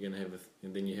now, you're going to have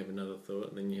and then you have another thought,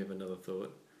 and then you have another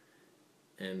thought,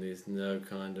 and there's no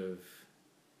kind of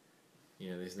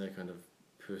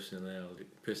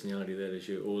personality that is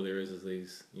you. All there is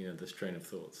these this train of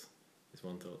thoughts. There's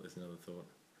one thought, there's another thought.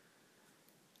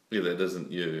 Yeah, that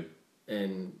isn't you.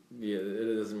 And yeah,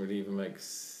 it doesn't really even make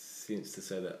sense to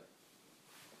say that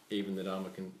even that I'm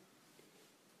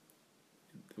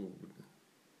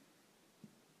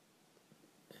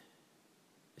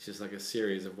it's just like a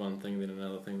series of one thing, then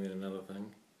another thing, then another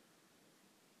thing.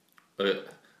 But it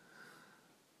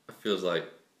feels like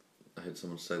I heard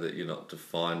someone say that you're not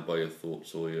defined by your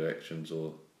thoughts or your actions,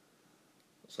 or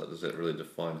it's like, does that really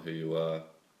define who you are?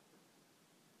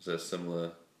 Is that a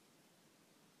similar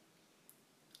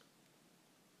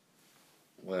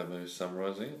way of maybe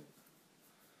summarising it?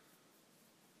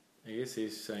 I guess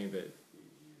he's saying that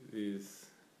there's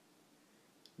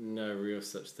no real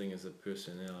such thing as a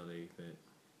personality, that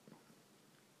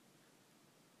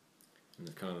and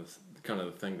the kind of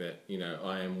the thing that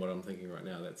I am what I'm thinking right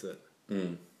now. That's it.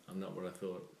 I'm not what I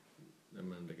thought a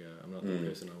minute ago. I'm not the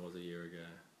person I was a year ago.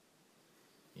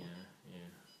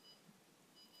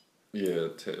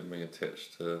 Being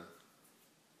attached to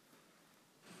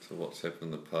what's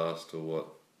happened in the past or what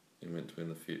you're meant to be in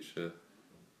the future.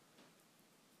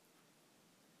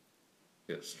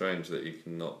 Yeah, it's strange that you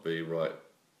cannot be right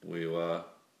where you are.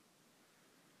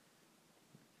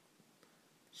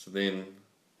 So then,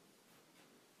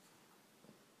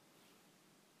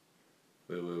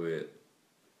 where were we at?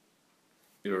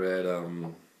 You're at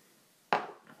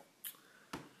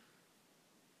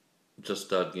just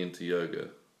starting into yoga,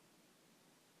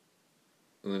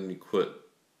 and then you quit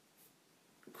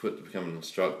to become an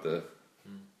instructor.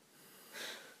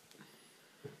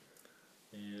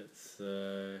 Yeah, it's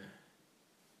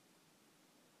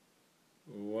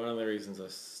one of the reasons I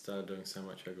started doing so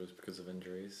much yoga was because of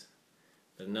injuries.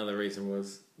 But another reason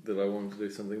was that I wanted to do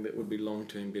something that would be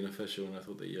long-term beneficial, and I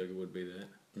thought that yoga would be that.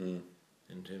 In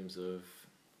terms of,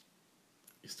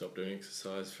 you stop doing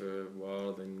exercise for a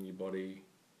while, then your body,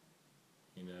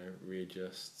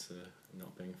 readjusts to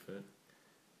not being fit.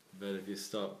 But if you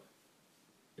stop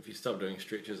doing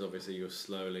stretches, obviously you'll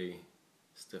slowly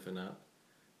stiffen up.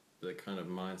 The kind of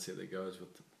mindset that goes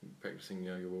with practicing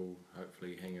yoga will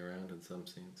hopefully hang around in some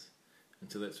sense. And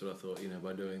so that's what I thought,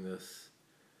 by doing this,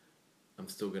 I'm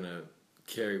still going to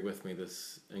carry with me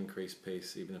this increased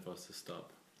peace even if I was to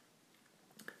stop.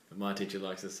 But my teacher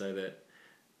likes to say that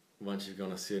once you've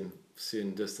gone a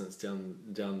certain distance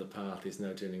down the path, there's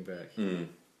no turning back. I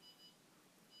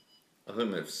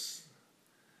think that's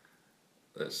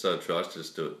so true. I used to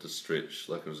just do it to stretch,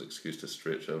 like it was an excuse to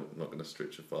stretch. I'm not going to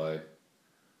stretch if I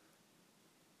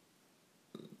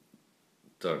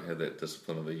don't have that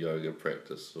discipline of a yoga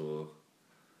practice,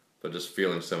 but just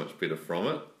feeling so much better from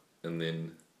it. And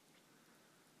then,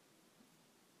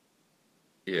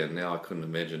 now I couldn't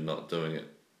imagine not doing it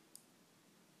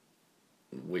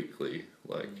weekly.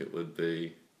 Like it would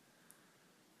be,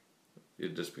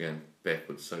 you'd just be going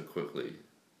backwards so quickly.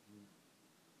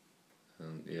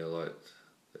 And like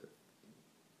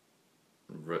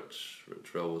Rich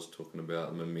Roll was talking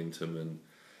about momentum and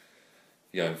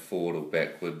going forward or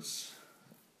backwards.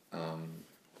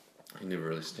 You're never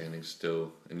really standing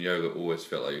still. And yoga always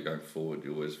felt like you're going forward.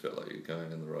 You always felt like you're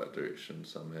going in the right direction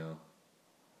somehow.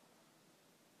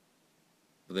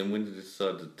 But then when did you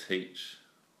decide to teach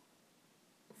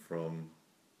from?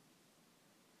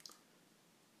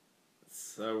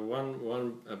 So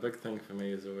a big thing for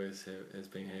me has always has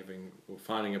been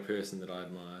finding a person that I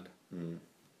admired.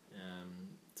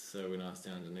 So when I was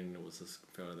down in Dunedin, it was this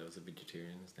fellow that was a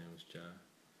vegetarian. His name was Joe.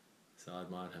 So I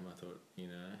admired him. I thought,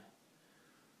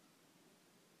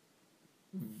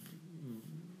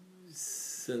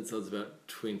 since I was about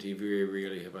 20, very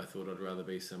rarely have I thought I'd rather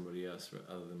be somebody else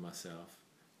other than myself.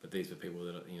 But these were people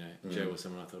that, Joe was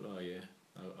someone I thought, oh yeah,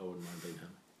 I wouldn't mind being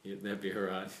him. Yeah, that'd be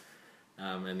alright.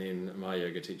 And then my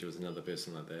yoga teacher was another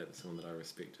person like that, someone that I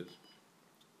respected.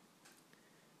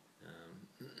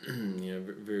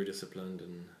 Very disciplined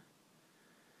and,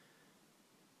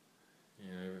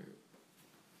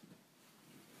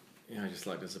 I just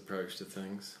liked his approach to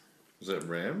things. Was that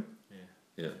Ram?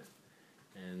 Yeah. Yeah.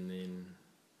 And then,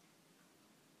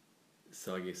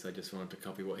 So I guess I just wanted to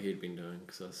copy what he'd been doing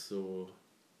because I saw.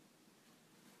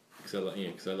 Because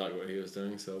I like what he was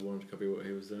doing, so I wanted to copy what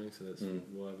he was doing. So that's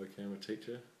why I became a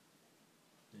teacher.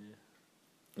 Yeah.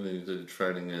 And then you did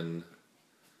training in.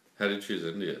 How did you choose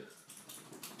India?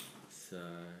 So,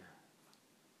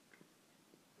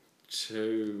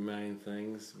 two main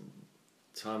things: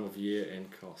 time of year and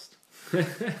cost.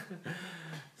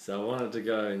 So I wanted to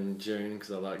go in June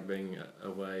because I like being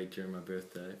away during my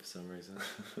birthday for some reason.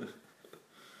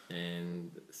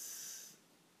 And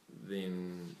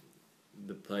then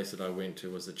the place that I went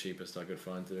to was the cheapest I could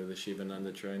find to do the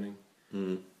Shivananda training.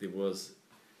 There was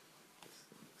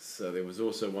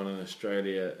also one in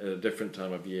Australia at a different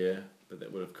time of year, but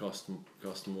that would have cost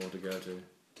more to go to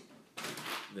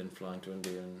than flying to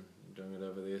India and doing it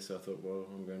over there. So I thought, well,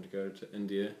 I'm going to go to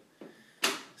India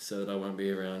so that I won't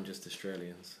be around just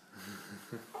Australians.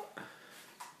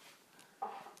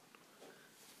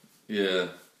 Yeah,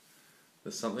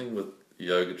 there's something with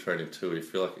yoga training too. Where you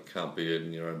feel like it can't be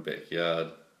in your own backyard,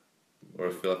 or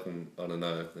I feel like I don't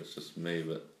know. That's just me,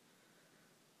 but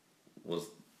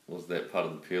was that part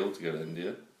of the appeal to go to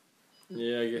India?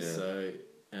 Yeah, I guess so.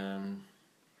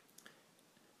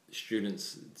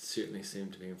 Students certainly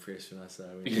seem to be impressed when I say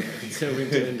I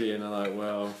went to India, and I'm like,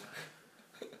 well,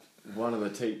 one of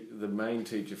the main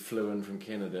teacher flew in from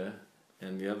Canada,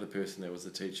 and the other person that was the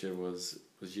teacher was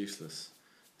useless.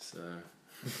 So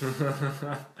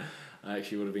I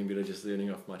actually would have been better just learning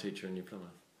off my teacher in New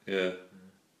Plymouth. Yeah.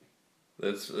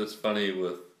 That's funny it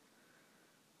was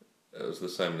the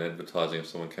same in advertising. If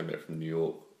someone came back from New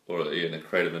York, or in a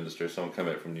creative industry, if someone came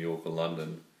back from New York or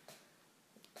London,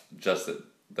 just that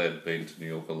they'd been to New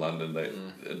York or London,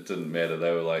 it didn't matter.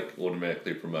 They were like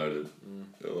automatically promoted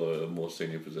or a more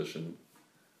senior position,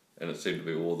 and it seemed to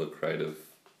be all the creative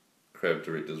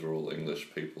directors were all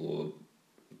English people or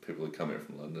people who come out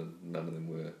from London. None of them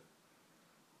were,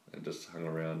 and just hung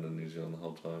around in New Zealand the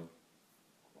whole time.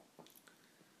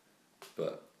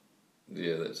 But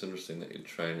yeah, that's interesting that you're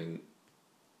training,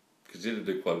 because you had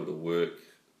to do quite a bit of work,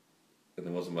 and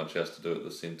there wasn't much else to do at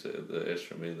the centre, at the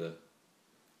ashram either.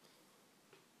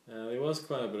 There was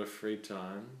quite a bit of free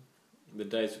time. The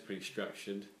days were pretty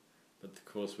structured, but the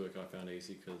coursework I found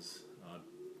easy because I'd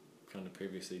kind of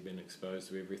previously been exposed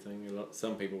to everything.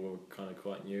 Some people were kind of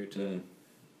quite new to,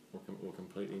 or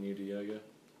completely new to yoga.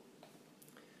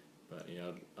 But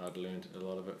yeah, I'd learned a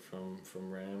lot of it from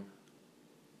Ram.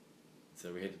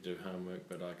 So we had to do homework,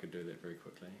 but I could do that very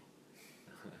quickly.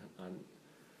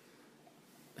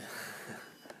 It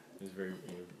was very.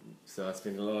 So I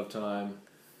spent a lot of time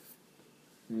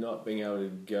not being able to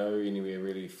go anywhere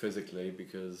really physically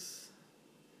because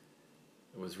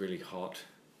it was really hot.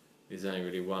 There's only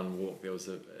really one walk. There was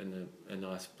a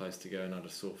nice place to go, and I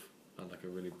had like a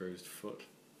really bruised foot.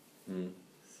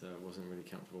 So it wasn't really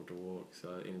comfortable to walk. So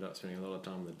I ended up spending a lot of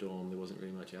time in the dorm. There wasn't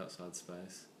really much outside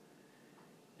space.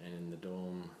 And in the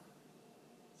dorm,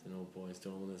 it's an all-boys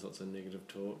dorm, and there's lots of negative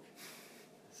talk.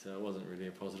 So it wasn't really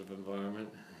a positive environment.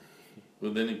 Were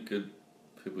there any good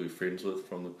people you're friends with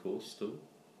from the course still?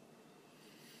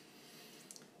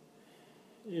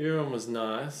 Everyone was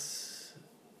nice.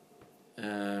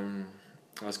 I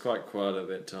was quite quiet at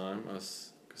that time.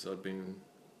 Because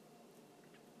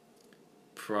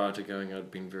prior to going, I'd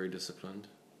been very disciplined.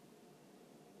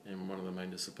 And one of the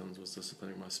main disciplines was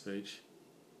disciplining my speech.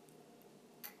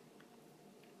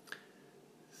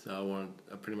 So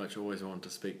I pretty much always wanted to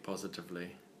speak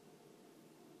positively,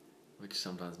 which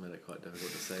sometimes made it quite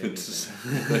difficult to say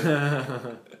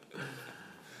anything.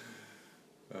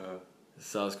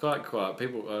 So I was quite quiet.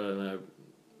 People, I don't know,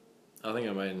 I think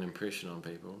I made an impression on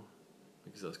people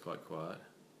because I was quite quiet.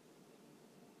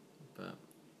 But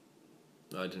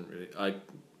I didn't really, I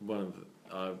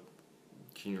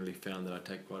generally found that I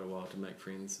take quite a while to make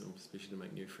friends, especially to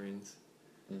make new friends.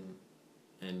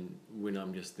 And when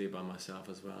I'm just there by myself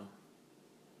as well,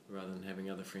 rather than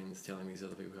having other friends telling these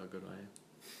other people how good I am.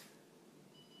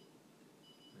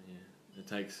 Yeah, it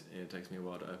takes me a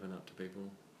while to open up to people,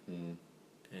 and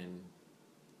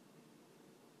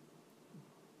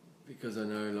because I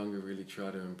no longer really try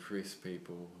to impress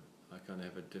people, I kind of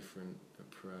have a different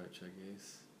approach, I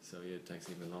guess. So yeah, it takes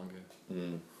even longer.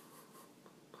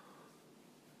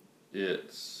 Yeah,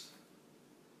 it's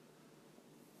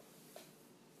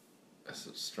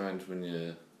strange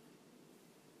when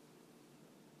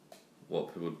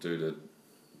what people do to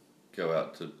go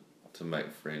out to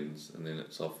make friends, and then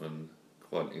it's often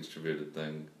quite an extroverted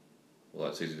thing. Well,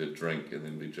 it's easy to drink and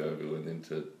then be jovial and then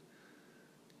to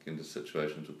get into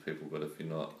situations with people, but if you're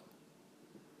not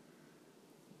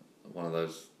one of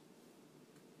those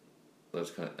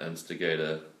kind of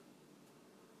instigator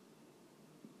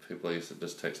people, I guess it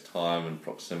just takes time and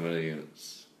proximity, and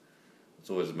it's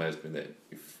always amazed me that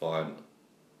you find,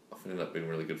 often end up being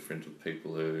really good friends with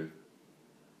people who,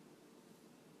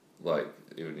 like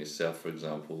even yourself for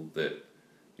example, that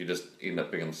you just end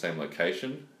up being in the same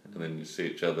location, and then you see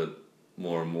each other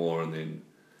more and more, and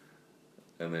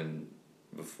then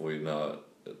before you know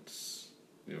it,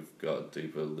 you've got a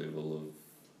deeper level of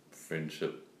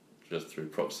friendship just through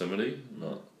proximity.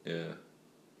 Yeah,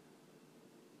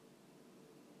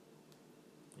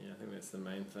 I think that's the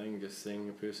main thing, just seeing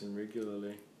a person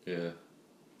regularly. Yeah.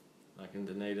 Like in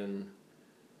Dunedin,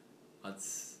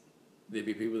 there'd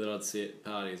be people that I'd see at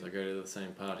parties. I go to the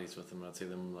same parties with them. I'd see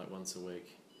them like once a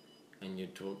week, and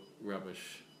you'd talk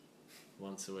rubbish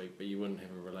once a week, but you wouldn't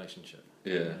have a relationship.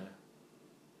 Yeah. You know?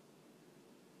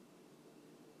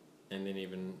 And then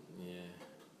even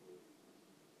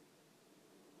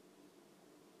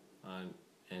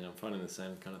I'm finding the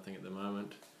same kind of thing at the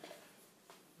moment.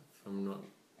 I'm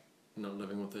not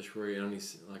living with Ishwari, I've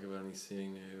only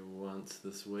seen her once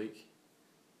this week,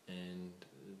 and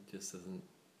it just doesn't.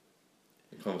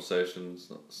 The conversation's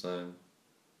not the same.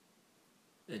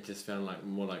 It just felt like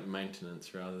more like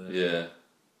maintenance rather than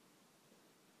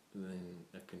than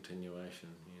a continuation,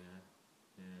 you know.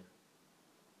 Yeah.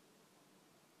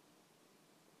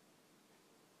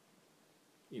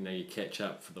 You know, you catch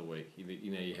up for the week.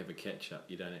 You know, you have a catch up.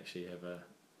 You don't actually have a.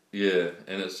 Yeah,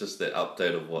 and it's just that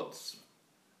update of what's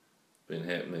been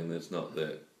happening. There's not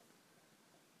that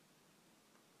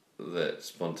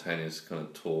spontaneous kind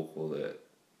of talk, or that.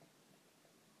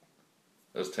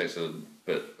 It just takes a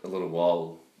little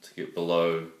while to get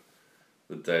below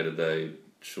the day-to-day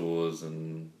chores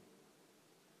and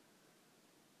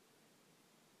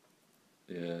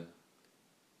yeah.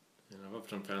 And I've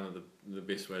often found that the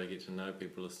best way to get to know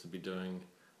people is to be doing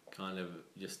kind of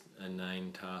just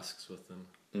inane tasks with them.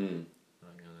 Like, you know,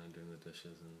 doing the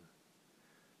dishes and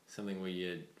something where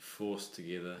you're forced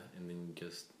together, and then you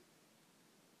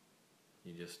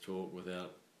just talk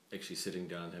without actually sitting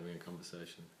down and having a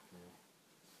conversation.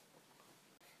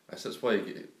 I guess that's why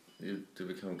you do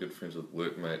become good friends with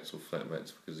workmates or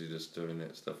flatmates, because you're just doing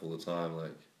that stuff all the time,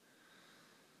 like,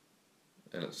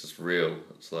 and it's just real.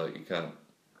 It's like you can't.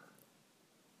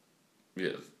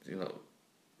 Yeah, you're not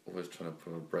always trying to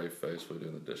put on a brave face while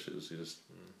doing the dishes. You're just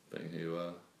being who you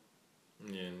are.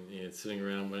 Yeah, sitting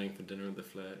around waiting for dinner at the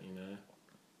flat, you know.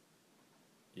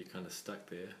 You're kind of stuck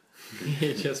there.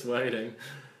 You're just waiting.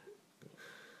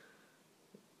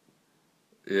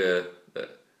 Yeah,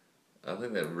 I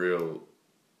think that really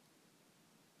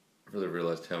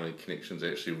realised how many connections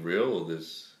are actually real, or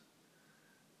there's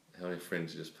how many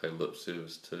friends you just pay lip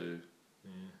service to.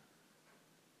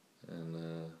 Yeah. And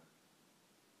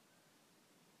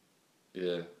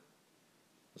yeah,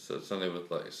 so it's only with,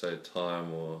 like, say,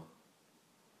 time or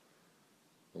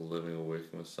living or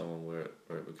working with someone where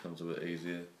it becomes a bit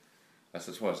easier.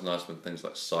 That's why it's nice when things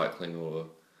like cycling or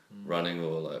running,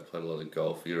 or like I played a lot of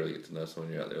golf. You really get to know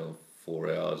someone. You're out there on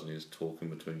 4 hours and you're just talking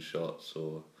between shots,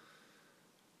 or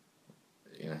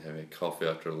you know, having a coffee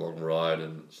after a long ride,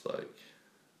 and it's like,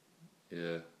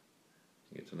 yeah,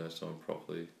 you get to know someone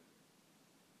properly.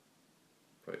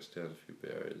 Breaks down a few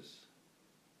barriers.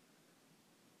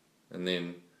 And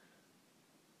then,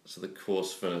 so the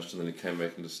course finished, and then he came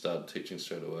back and just started teaching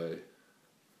straight away.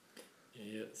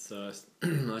 Yeah, so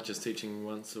I just teaching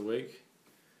once a week.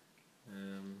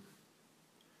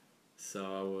 So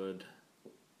I would.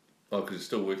 Oh, because you're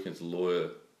still working as a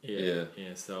lawyer. Yeah.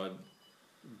 So I'm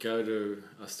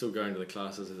still going to the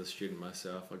classes as a student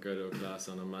myself. I go to a class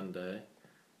on a Monday.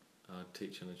 I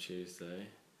teach on a Tuesday.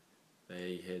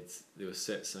 There was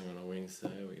satsang on a Wednesday.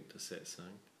 I went to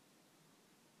satsang.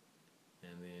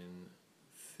 And then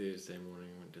Thursday morning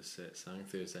I went to satsang.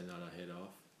 Thursday night I had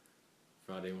off.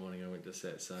 Friday morning I went to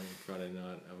satsang. Friday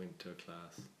night I went to a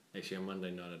class. Actually, on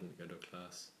Monday night I didn't go to a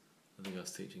class. I think I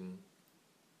was teaching.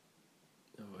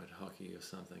 I had hockey or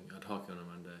something. I had hockey on a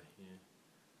Monday. Yeah.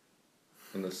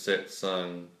 And the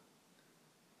satsang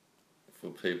for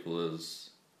people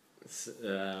is. It's,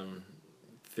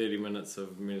 30 minutes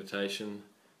of meditation.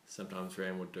 Sometimes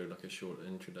Ram would do like a short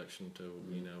introduction to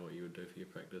what you would do for your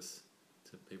practice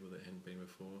to people that hadn't been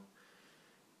before,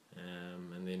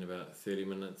 and then about 30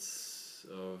 minutes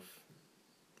of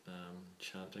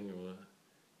chanting or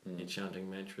chanting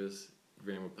mantras.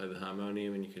 Ram would play the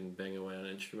harmonium, and you can bang away on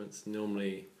instruments.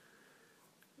 Normally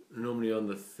on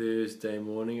the Thursday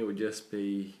morning it would just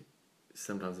be,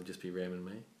 sometimes it'd just be Ram and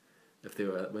me. If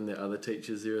when there are other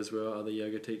teachers there as well, other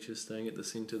yoga teachers staying at the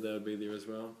centre, they would be there as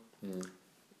well.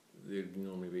 There'd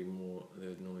normally be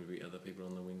other people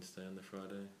on the Wednesday and the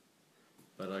Friday.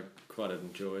 But I quite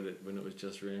enjoyed it when it was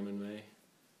just Ram and me.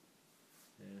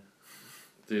 Yeah.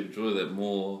 Do you enjoy that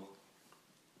more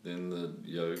than the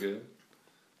yoga,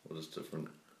 or just different?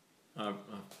 I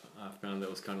found that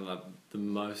was kind of like the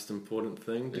most important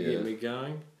thing to Yeah. get me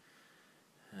going.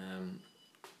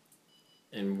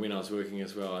 And when I was working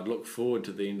as well, I'd look forward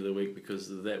to the end of the week because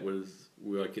that was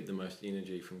where I'd get the most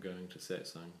energy from going to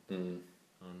satsang on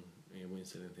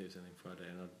Wednesday and Thursday and Friday.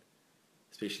 And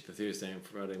especially the Thursday and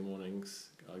Friday mornings,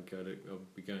 I'd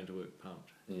be going to work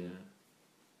pumped. Yeah.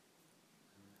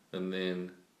 And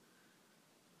then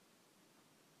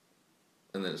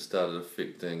it started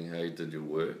affecting how you did your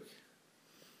work.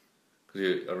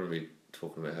 Because I remember you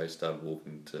talking about how you started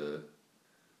walking to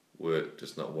work,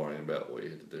 just not worrying about what you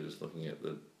had to do, just looking at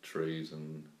the trees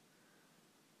and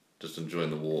just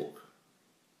enjoying the walk.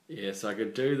 Yeah, so I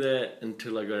could do that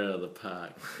until I got out of the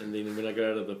park. And then when I got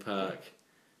out of the park,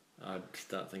 I'd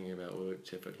start thinking about work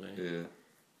typically. Yeah.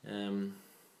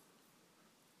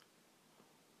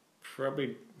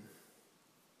 Probably,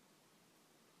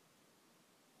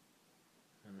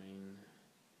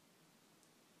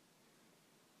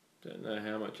 don't know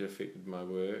how much it affected my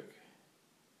work.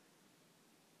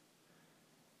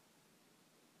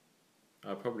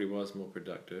 I probably was more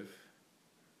productive,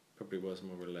 probably was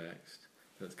more relaxed,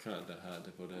 but it's kind of hard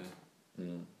to put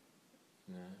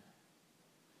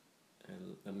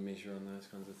a measure on those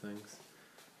kinds of things.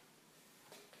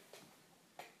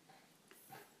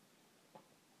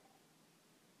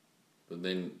 But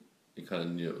then you kind of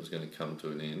knew it was going to come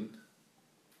to an end.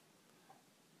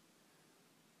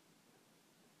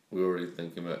 Were you already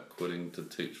thinking about quitting to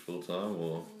teach full time,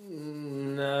 or?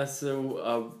 No,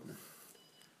 so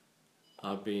I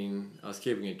was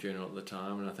keeping a journal at the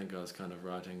time, and I think I was kind of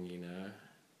writing,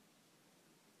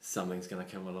 something's going to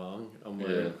come along.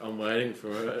 I'm waiting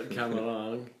for it to come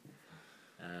along.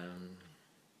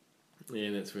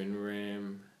 And that's when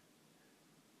Ram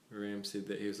said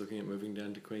that he was looking at moving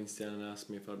down to Queenstown and asked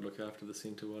me if I'd look after the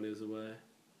centre while he was away.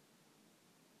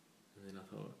 And then I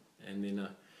thought,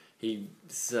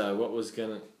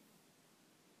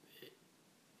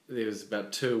 there was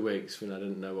about 2 weeks when I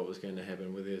didn't know what was going to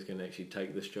happen, whether he was going to actually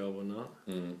take this job or not.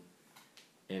 And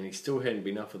he still hadn't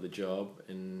been offered the job,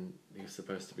 and he was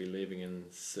supposed to be leaving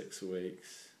in 6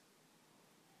 weeks,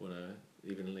 or no,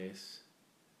 even less,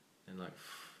 in like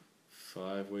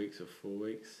 5 weeks or 4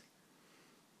 weeks.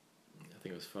 I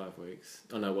think it was 5 weeks.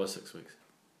 Oh no, it was 6 weeks.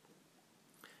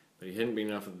 But he hadn't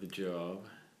been offered the job,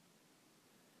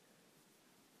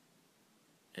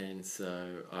 and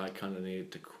so I kind of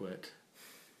needed to quit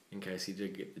in case he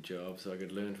did get the job, so I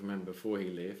could learn from him before he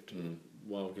left,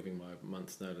 while giving my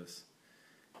month's notice.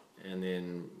 And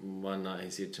then one night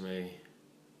he said to me,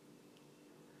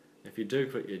 "If you do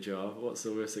quit your job, what's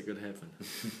the worst that could happen?"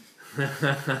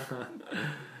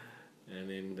 And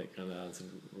then that kind of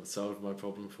solved my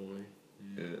problem for me.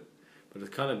 Yeah. But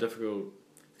it's kind of difficult.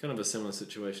 It's kind of a similar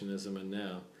situation as I'm in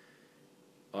now.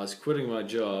 I was quitting my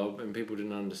job and people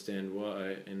didn't understand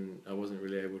why, and I wasn't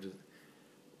really able to.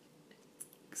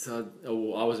 So I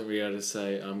wasn't really able to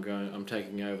say I'm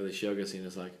taking over this yoga centre.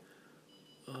 It's like,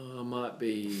 I might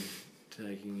be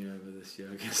taking over this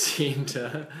yoga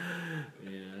centre.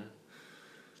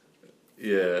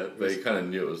 Yeah, but you kind of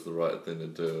knew it was the right thing to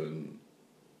do, and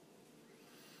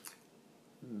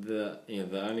the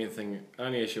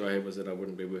only issue I had was that I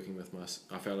wouldn't be working with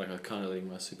I felt like I was kind of letting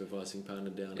my supervising partner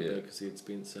down a bit because he had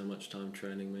spent so much time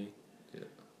training me. Yeah.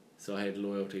 So I had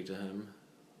loyalty to him,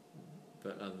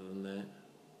 but other than that,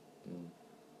 in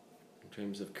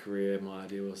terms of career, my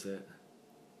idea was that,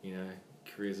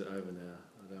 careers are over now.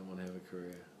 I don't want to have a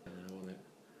career. I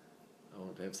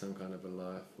want to have some kind of a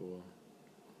life, or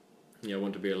I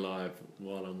want to be alive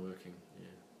while I'm working.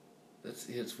 Yeah.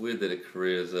 It's weird that a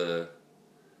career is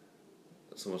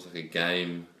it's almost like a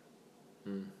game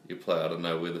you play. I don't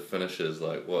know where the finish is.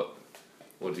 Like what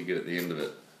do you get at the end of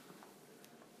it?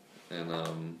 And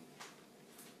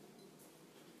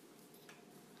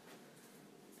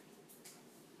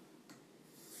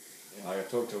I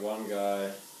talked to one guy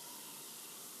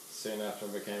soon after I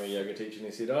became a yoga teacher, and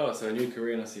he said, "Oh, so a new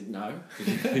career?" And I said, "No,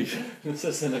 this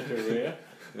isn't a career."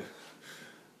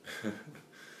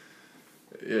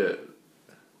 Yeah,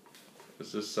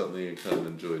 it's just something you kind of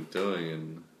enjoy doing,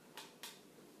 and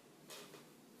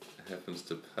it happens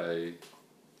to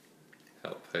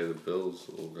help pay the bills,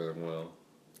 all going well.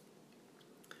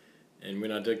 And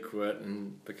when I did quit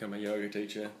and become a yoga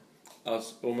teacher, I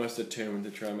was almost determined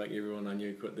to try and make everyone I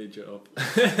knew quit their job.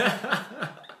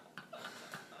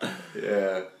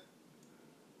 Yeah.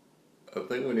 I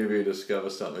think whenever you discover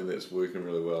something that's working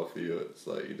really well for you, it's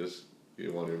like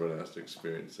you want everyone else to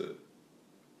experience it.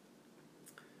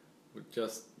 What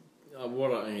I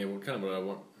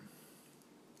want.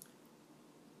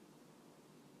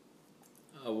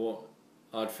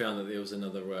 I'd found that there was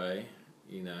another way.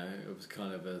 You know, it was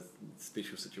kind of a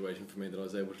special situation for me that I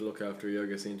was able to look after a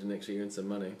yoga centre and actually earn some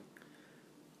money.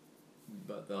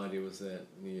 But the idea was that,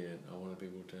 I wanted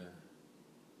people to,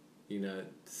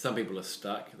 some people are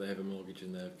stuck, they have a mortgage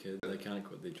and they have kids, they can't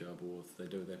quit their job, or if they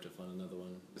do, they have to find another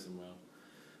one somewhere.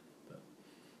 But,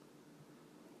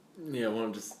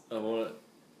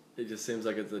 it just seems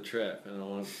like it's a trap, and I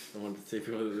want to see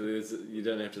people that you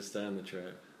don't have to stay in the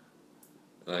trap.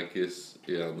 I guess,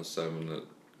 I'm the same in that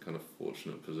kind of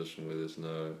fortunate position where there's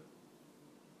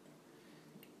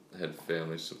had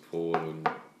family support, and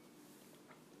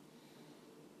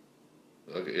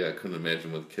I couldn't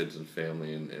imagine with kids and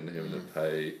family and having to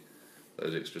pay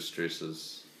those extra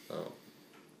stresses,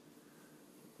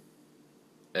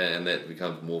 and that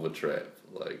becomes more of a trap.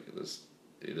 Like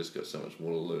you just got so much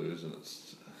more to lose, and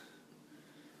it's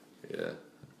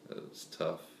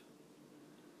tough.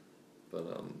 But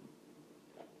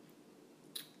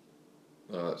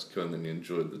it's cool. And then you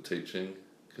enjoyed the teaching,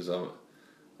 because I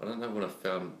don't know when I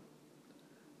found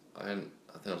I think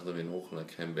I was living in Auckland.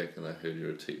 I came back and I heard you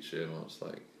were a teacher, and I was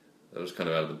like, that was kind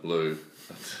of out of the blue.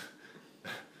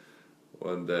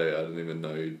 One day I didn't even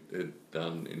know you had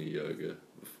done any yoga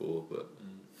before, but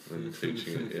when you're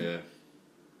teaching it,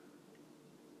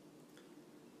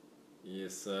 Yeah,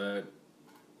 so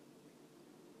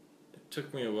it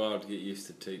took me a while to get used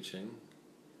to teaching,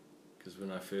 because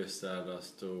when I first started I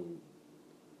still,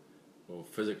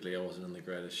 physically I wasn't in the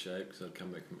greatest shape, because I'd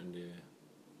come back from India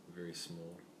very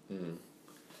small.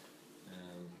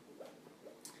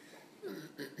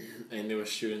 And there were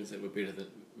students that were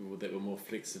that were more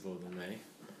flexible than me,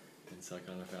 and so I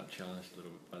kind of felt challenged a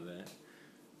little bit by that.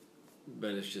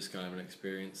 But it's just kind of an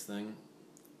experience thing.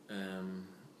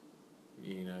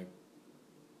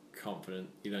 Confident.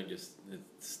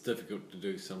 It's difficult to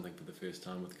do something for the first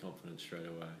time with confidence straight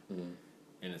away.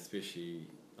 And especially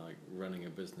like running a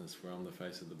business where I'm the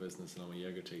face of the business and I'm a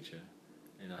yoga teacher,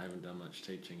 and I haven't done much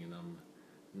teaching, and I'm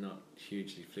not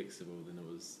hugely flexible. Then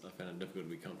I found it difficult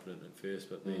to be confident at first,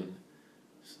 but then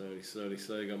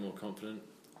slowly got more confident,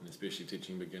 and especially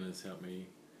teaching beginners helped me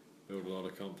build a lot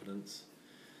of confidence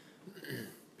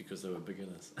because they were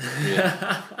beginners.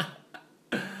 Yeah.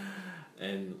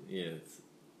 And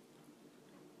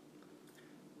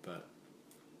but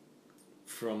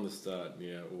from the start,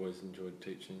 always enjoyed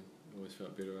teaching. Always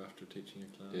felt better after teaching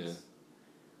a class. Yeah.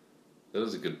 That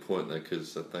is a good point though,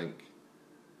 because I think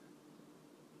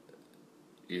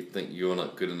you think you're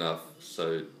not good enough,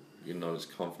 so you're not as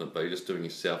confident, but you're just doing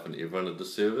yourself and everyone a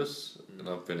disservice. And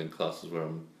I've been in classes where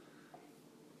I'm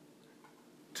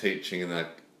teaching and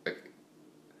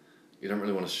you don't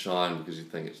really want to shine because you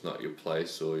think it's not your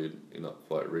place, or you're not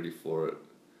quite ready for it.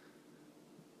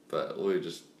 But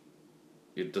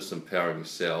you're disempowering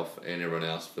yourself and everyone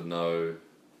else for no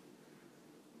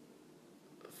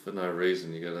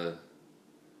reason. You gotta,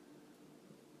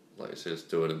 like you said, just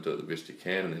do it and do it the best you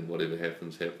can, and then whatever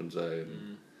happens, happens.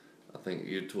 And I think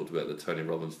you talked about the Tony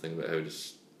Robbins thing about how he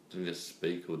just didn't just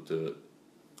speak or do it.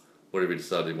 Whatever he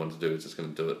decided he wanted to do, he's just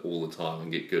going to do it all the time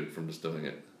and get good from just doing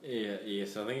it.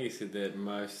 Yes, I think he said that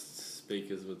most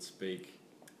speakers would speak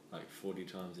like 40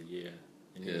 times a year,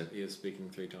 and he was speaking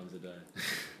 3 times a day.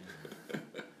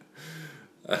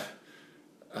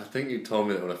 I think you told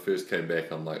me that when I first came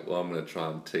back. I'm like, well, I'm going to try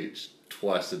and teach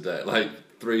twice a day, like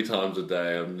 3 times a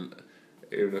day.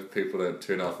 Even if people don't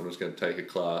turn up, I'm just going to take a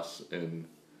class. And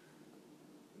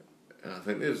I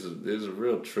think there's a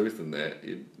real truth in that.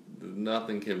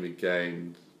 Nothing can be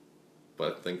gained by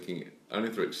thinking. Only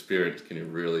through experience can you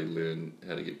really learn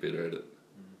how to get better at it.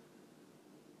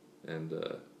 And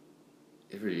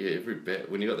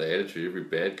when you got the attitude, every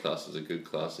bad class is a good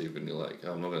class. Even you're like,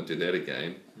 oh, I'm not going to do that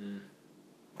again.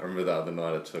 I remember the other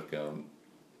night I took there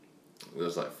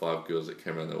was like 5 girls that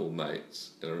came around. They're all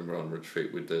mates, and I remember on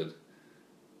retreat we did.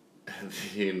 At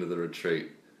the end of the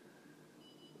retreat,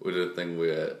 we did a thing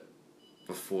where,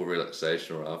 before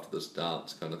relaxation or after this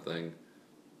dance kind of thing,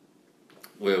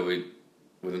 where we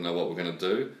didn't know what we're going to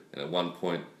do, and at one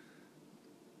point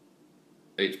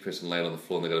each person laid on the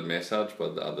floor and they got a massage by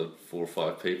the other 4 or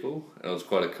 5 people, and it was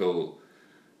quite a cool.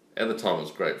 At the time it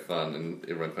was great fun, and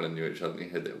everyone kind of knew each other, and you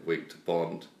had that week to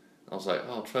bond. I was like,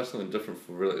 I'll try something different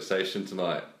for relaxation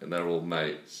tonight, and they were all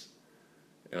mates,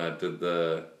 and I did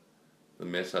the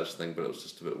massage thing, but it was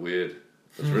just a bit weird.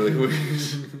 It was really weird.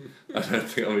 I don't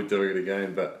think I'll be doing it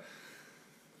again, but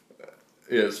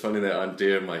it's funny that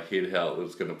idea in my head how it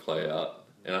was going to play out,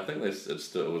 and I think it was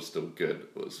still good.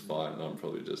 It was fine. I'm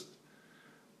probably just,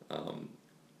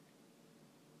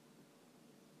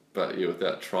 but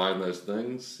without trying those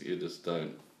things, you just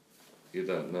don't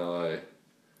know.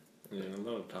 Yeah, a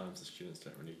lot of times the students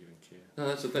don't really even care. No,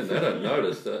 that's the thing. They don't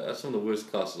notice. That's some of the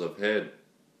worst classes I've had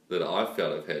that I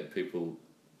felt I've had. People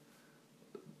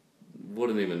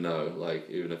wouldn't even know. Like,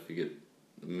 even if you get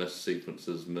missed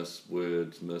sequences, missed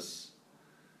words, miss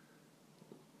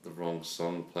the wrong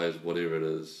song plays, whatever it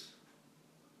is.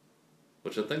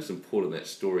 Which I think is important, that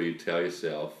story you tell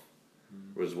yourself,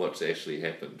 whereas what's actually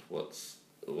happened, what's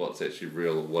actually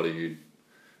real, what are you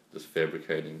just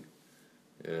fabricating.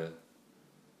 Yeah.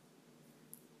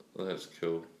 Well, that's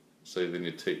cool. So then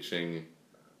you're teaching.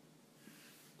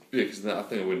 Yeah, because I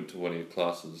think I went to one of your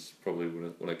classes probably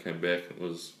when I came back. It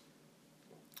was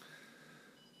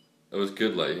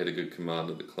good. Like, you had a good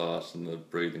command of the class, and the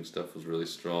breathing stuff was really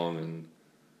strong, and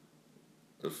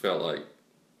it felt like,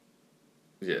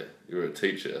 yeah, you were a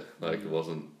teacher. Like, it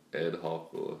wasn't ad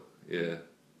hoc or yeah.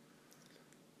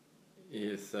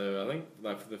 Yeah, so I think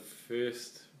like for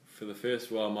the first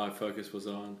while, my focus was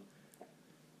on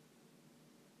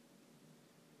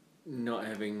not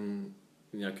having,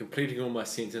 completing all my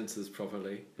sentences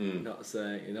properly,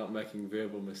 not making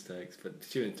verbal mistakes. But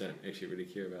students don't actually really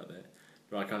care about that.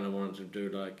 But I kind of wanted to do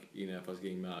like, if I was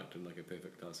getting marked in like a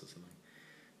perfect class or something.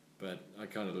 But I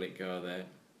kind of let go of that.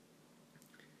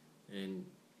 And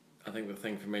I think the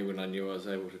thing for me when I knew I was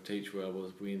able to teach well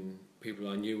was when people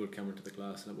I knew would come into the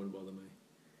class and it wouldn't bother me.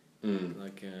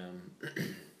 Like,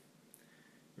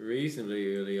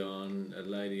 reasonably early on, a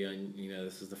lady,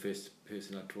 this is the first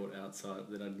person I taught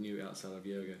that I knew outside of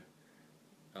yoga.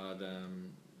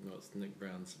 It's Nick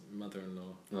Brown's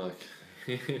mother-in-law, Like,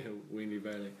 Wendy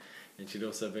Bailey, and she'd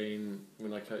also been,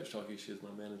 when I coached hockey, she was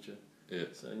my manager. yeah.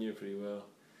 So I knew her pretty well.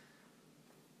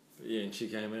 But yeah, and she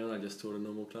came in and I just taught a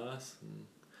normal class. And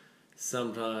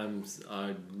sometimes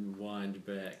I'd wind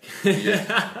back.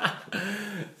 Yeah.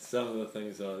 Some of the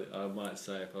things I might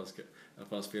say if I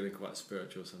was feeling quite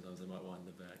spiritual, sometimes I might wind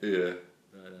them back. Yeah.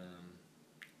 But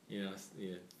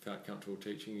felt comfortable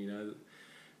teaching, and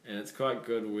it's quite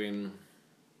good when,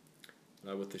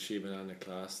 like with the Shea Banana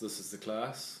class, this is the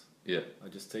class. Yeah. I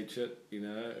just teach it,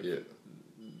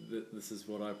 this is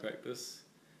what I practice.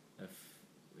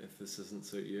 If this doesn't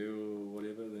suit you or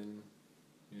whatever, then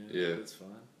Yeah. that's fine.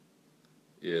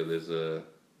 Yeah, there's a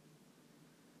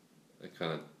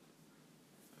kind of...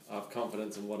 I have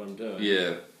confidence in what I'm doing.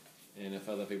 Yeah. And if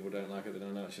other people don't like it, then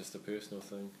I know it's just a personal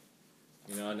thing.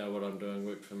 I know what I'm doing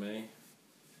worked for me.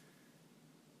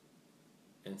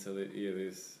 And so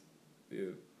there's...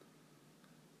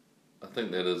 I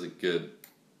think that is a good...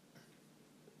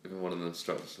 Even one of the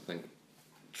instructors, I think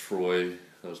Troy,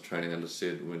 I was training under,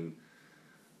 said when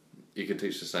you can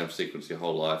teach the same sequence your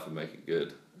whole life and make it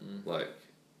good. Like,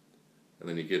 and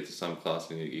then you get to some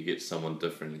class and you get someone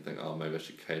different and you think, oh, maybe I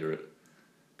should cater it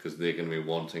because they're going to be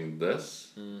wanting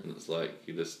this. And it's like,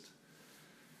 you're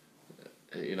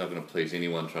not going to please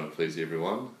anyone trying to please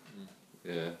everyone.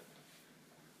 Yeah.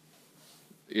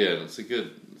 Yeah, and it's a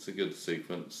good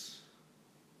sequence.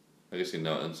 I guess you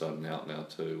know it inside and out now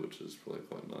too, which is probably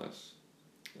quite nice.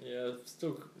 Yeah,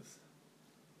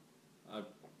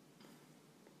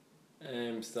 I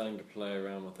am starting to play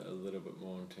around with it a little bit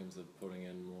more in terms of putting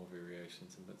in more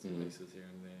variations and bits and pieces here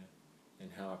and there,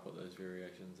 and how I put those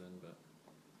variations in. But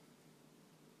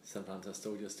sometimes I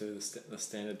still just do the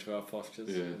standard 12 postures,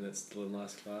 and that's still a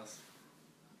nice class.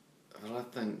 But I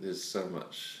think there's so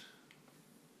much,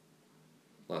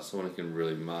 like someone who can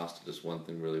really master just one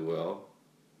thing really well.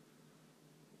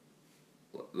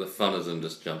 The fun is in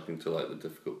just jumping to like the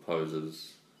difficult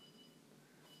poses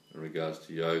in regards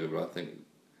to yoga, but I think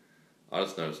I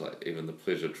just noticed like even the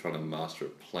pleasure of trying to master a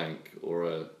plank or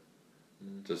a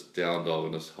just down dog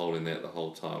and just holding that the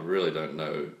whole time. I really don't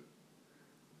know.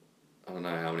 I don't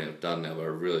know how many I've done now, but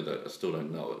I still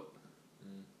don't know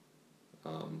it.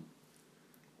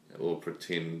 Or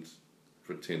pretend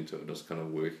to it, just kind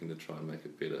of working to try and make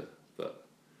it better. But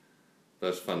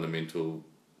those fundamental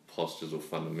postures or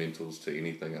fundamentals to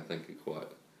anything, I think, are quite...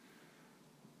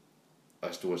 I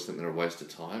used to always think they're a waste of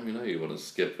time, you want to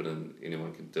skip it and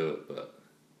anyone can do it, but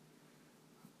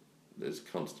there's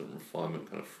constant refinement,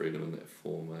 kind of freedom in that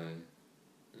form, eh?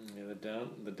 Yeah,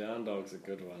 the down dog's a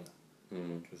good one.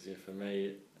 Because for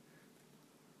me,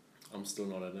 I'm still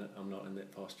not in it. I'm not in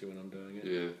that posture when I'm doing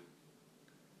it.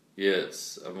 Yeah,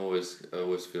 I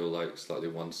always feel like slightly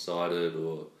one-sided,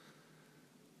 or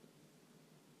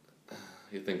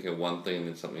you're thinking of one thing and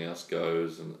then something else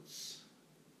goes, and it's...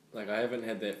 Like, I haven't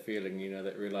had that feeling,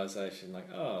 that realisation, like,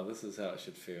 oh, this is how it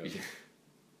should feel. Yeah.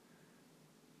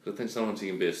 I think sometimes you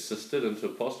can be assisted into a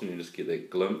posture and you just get that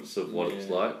glimpse of what it's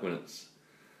like when it's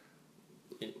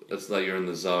like you're in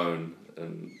the zone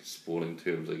in sporting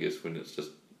terms, I guess, when it's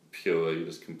just pure, you're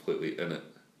just completely in it.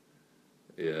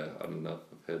 Yeah, I don't know if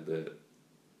I've had that.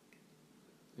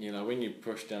 You know, when you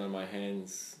push down on my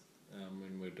hands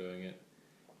when we're doing it,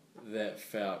 that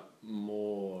felt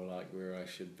more like where I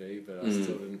should be, but I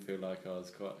still didn't feel like I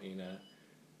was quite, you know,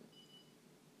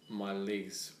 my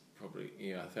legs probably,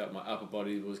 I felt my upper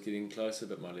body was getting closer,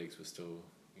 but my legs were still,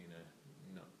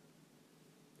 not,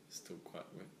 still quite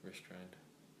restrained.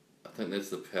 I think that's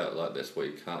the part, like, that's why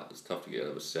you can't, it's tough to get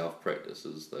out of a self-practice,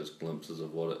 is those glimpses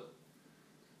of what it,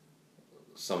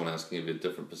 someone else can give you a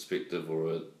different perspective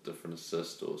or a different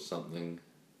assist or something.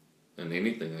 And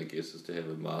anything, I guess, is to have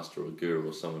a master or a guru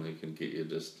or someone who can get you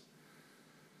just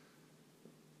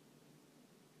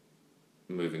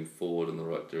moving forward in the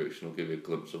right direction or give you a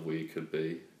glimpse of where you could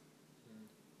be.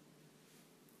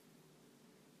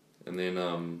 And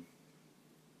then,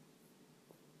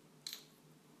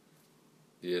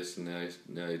 yes, now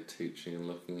you're teaching and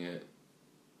looking at,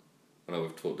 I know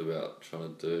we've talked about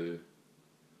trying to do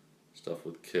stuff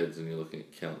with kids and you're looking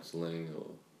at counselling or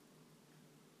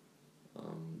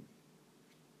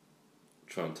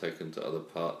try and take into other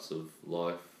parts of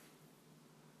life.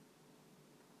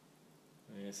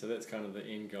 Yeah, so that's kind of the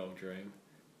end goal dream.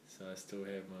 So I still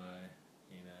have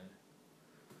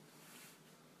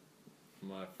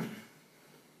my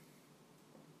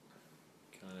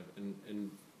kind of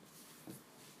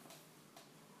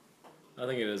I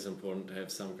think it is important to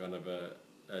have some kind of a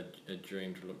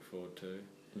dream to look forward to.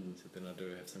 So then I do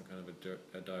have some kind of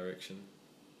a direction.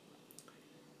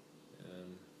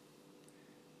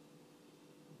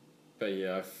 But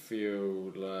yeah, I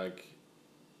feel like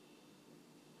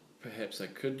perhaps I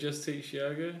could just teach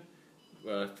yoga,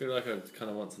 but I feel like I kind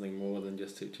of want something more than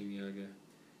just teaching yoga.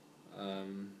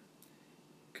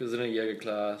 Because in a yoga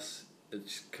class,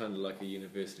 it's kind of like a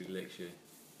university lecture.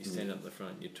 You stand up the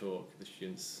front, you talk, the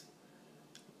students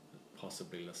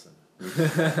possibly listen.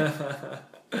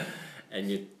 And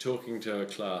you're talking to a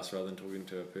class rather than talking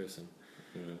to a person.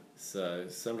 Yeah. So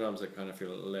sometimes I kind of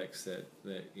feel it lacks that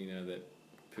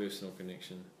personal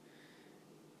connection.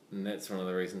 And that's one of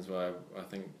the reasons why I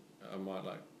think I might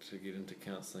like to get into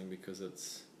counselling, because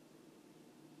it's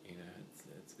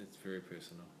very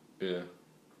personal. Yeah.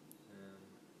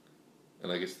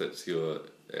 And I guess that's your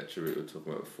attribute we were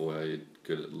talking about before, how you're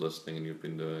good at listening, and you've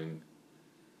been doing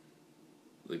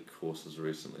the courses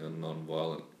recently on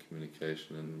non-violent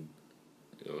communication, and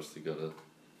you obviously got a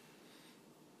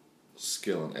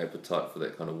skill and appetite for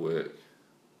that kind of work.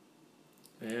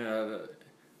 Yeah,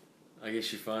 I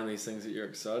guess you find these things that you're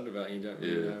excited about and you don't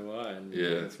really know why, and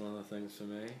that's one of the things for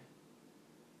me.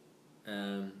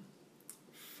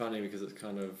 Funny because it's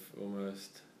kind of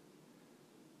almost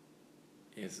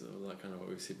is like kind of what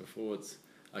we said before.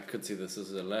 I could see this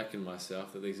as a lack in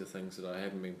myself, that these are things that I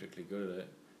haven't been particularly good at,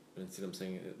 but instead I'm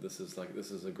saying this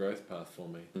is a growth path for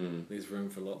me. There's room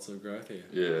for lots of growth here.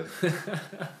 Yeah.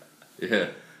 Yeah.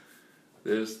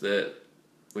 There's that,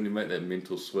 when you make that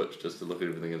mental switch just to look at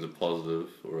everything as a positive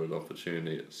or an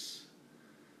opportunity,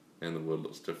 and the world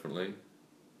looks differently.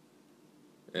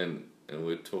 And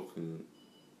we're talking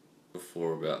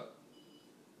before about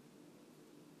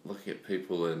looking at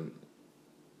people and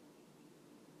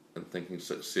thinking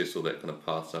success or that kind of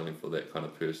path's only for that kind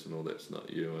of person, or that's not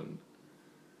you, and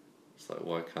it's like,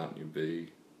 why can't you be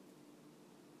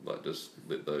like, just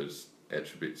let those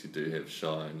attributes you do have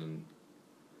shine, and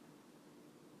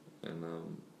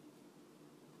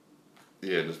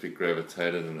just be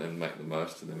gravitated and make the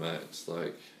most of them, mate. It's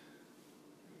like,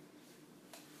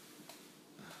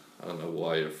 I don't know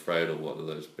why you're afraid, or what are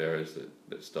those barriers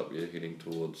that stop you heading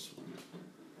towards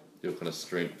your kind of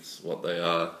strengths, what they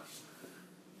are.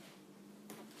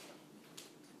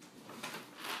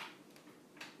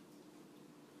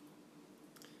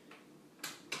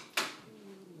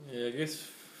 Yeah, I guess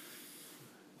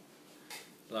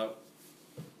like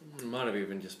it might have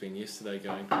even just been yesterday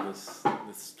going to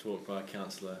this talk by a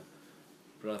counsellor,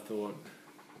 but I thought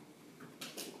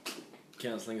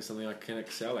counselling is something I can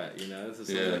excel at. This is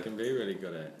something I can be really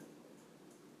good at.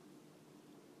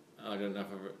 I don't know if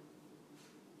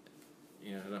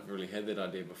I've really had that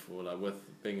idea before. Like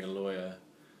with being a lawyer,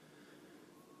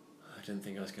 I didn't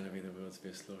think I was going to be the world's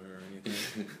best lawyer or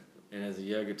anything. And as a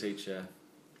yoga teacher,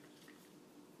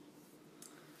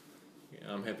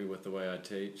 I'm happy with the way I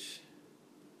teach,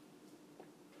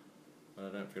 but I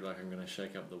don't feel like I'm going to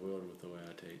shake up the world with the way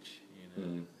I teach,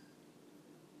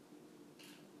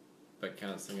 But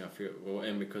counselling, I feel,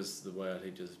 and because the way I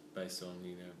teach is based on,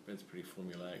 it's pretty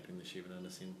formulaic in the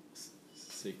Shivananda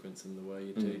sequence, and the way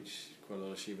you teach, quite a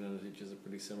lot of Shivananda teachers are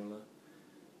pretty similar.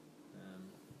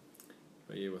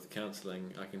 But yeah, with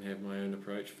counselling, I can have my own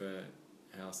approach for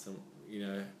how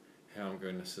how I'm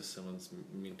going to assist someone's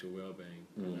mental well-being.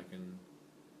 And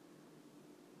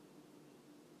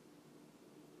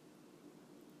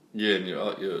Yeah, and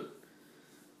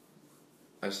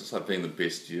it's just like being the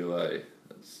best you, eh?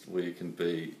 It's where you can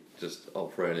be just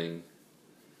operating,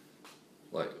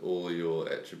 like all your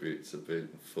attributes have been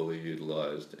fully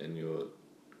utilised and you're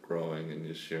growing and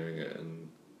you're sharing it,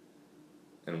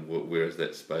 and where is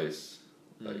that space,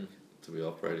 like, to be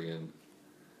operating in?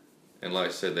 And like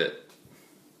I said, that,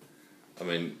 I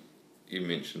mean, you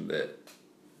mentioned that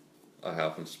I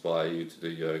help inspire you to do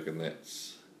yoga, and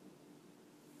that's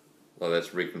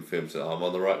reconfirms that I'm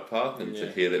on the right path, and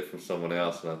to hear that from someone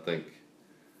else, and I think,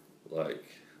 like,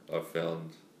 I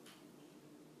found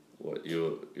what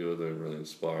you're doing really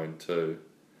inspiring too.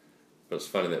 But it's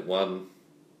funny that when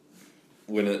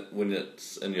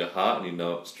it's in your heart and you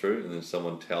know it's true, and then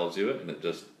someone tells you it and it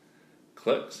just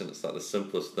clicks, and it's like the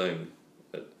simplest thing.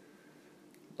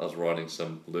 I was writing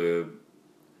some blurb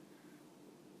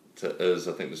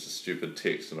I think this is stupid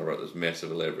text, and I wrote this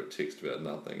massive elaborate text about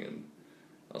nothing, and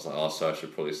I was like, oh, so I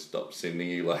should probably stop sending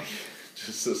you, like,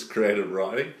 just this creative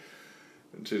writing.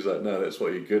 And she was like, no, that's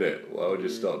what you're good at. Why would you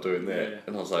stop doing that? Yeah.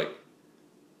 And I was like,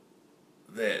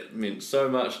 that meant so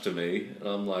much to me. And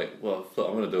I'm like, well,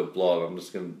 I'm going to do a blog. I'm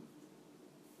just going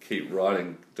to keep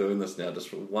writing, doing this now, just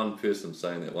for one person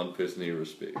saying that, one person you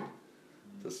respect.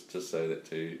 Just to say that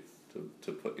to you,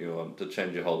 to put you on, to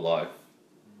change your whole life.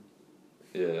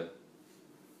 Yeah.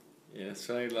 Yeah,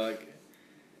 so like,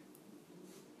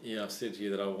 yeah, I've said to you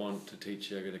that I want to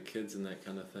teach yoga to kids and that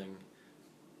kind of thing,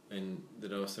 and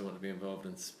that I also want to be involved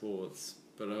in sports,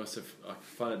 but I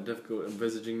find it difficult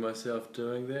envisaging myself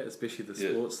doing that, especially the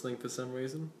sports thing for some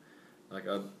reason. Like,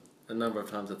 a number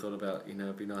of times I thought about,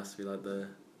 it'd be nice to be like the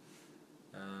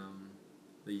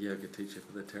yoga teacher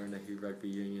for the Taranaki Rugby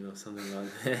Union or something like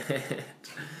that.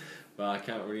 But I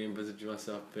can't really envisage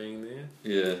myself being there.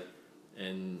 Yeah.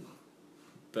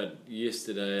 But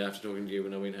yesterday, after talking to you,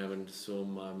 when I went home and saw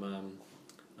my mum,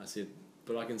 I said,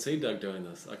 but I can see Doug doing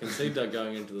this. I can see Doug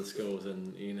going into the schools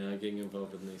and, getting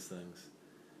involved in these things.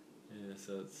 Yeah,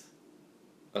 so it's...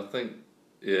 I think,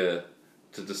 to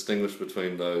distinguish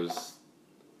between those,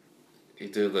 you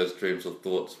do have those dreams or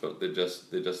thoughts, but they're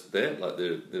just that, like,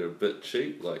 they're a bit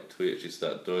cheap, like, till you actually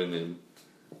start doing them,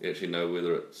 you actually know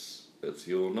whether it's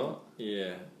you or not.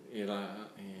 Yeah, yeah.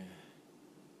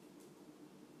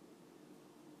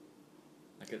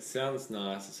 Like, it sounds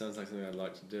nice, it sounds like something I'd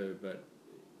like to do, but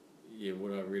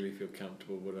would I really feel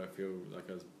comfortable? Would I feel like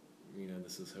I was,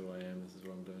 this is who I am, this is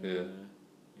what I'm doing?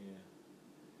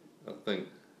 I think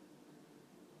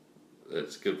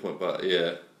that's a good point, but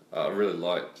I really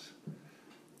liked,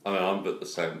 I'm a bit the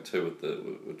same too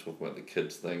we're talking about the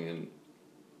kids thing, and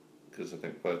because I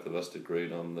think both of us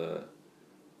agreed on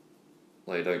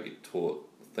you don't get taught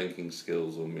thinking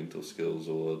skills or mental skills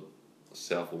or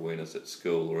self-awareness at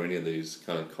school, or any of these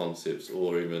kind of concepts,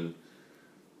 or even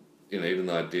even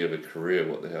the idea of a career.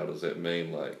 What the hell does that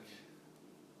mean? Like,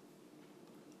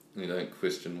 you don't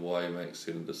question why you make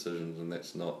certain decisions, and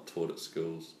that's not taught at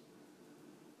schools.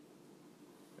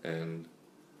 And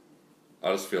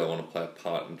I just feel I want to play a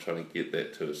part in trying to get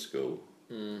that to a school,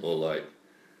 and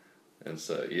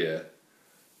so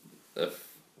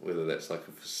whether that's like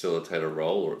a facilitator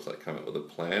role, or it's like coming up with a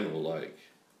plan, or like,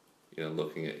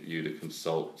 looking at you to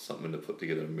consult something to put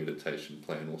together a meditation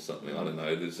plan or something. I don't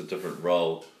know, there's a different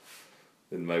role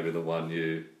than maybe the one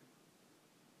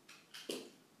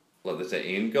there's an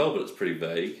end goal, but it's pretty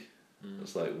vague.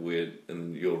 It's like weird,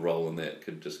 and your role in that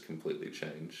could just completely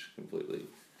change completely.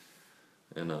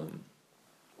 And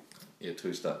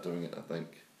to start doing it, I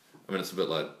think. I mean, it's a bit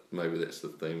like, maybe that's the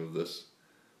theme of this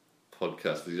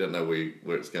podcast, you don't know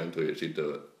where it's going to actually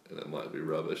do it, and it might be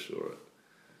rubbish, or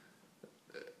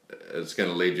it's going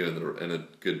to lead you in a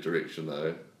good direction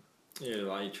though. Yeah,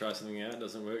 like, you try something out, it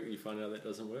doesn't work, you find out that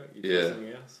doesn't work, you try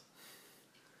something else.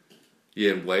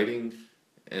 Yeah, and waiting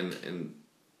and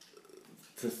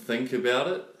to think about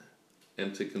it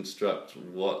and to construct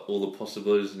what all the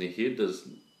possibilities in your head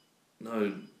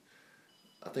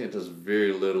I think it does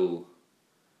very little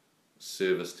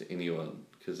service to anyone,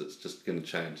 because it's just going to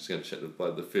change. It's going to change.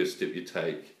 By the first step you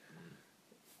take,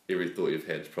 every thought you've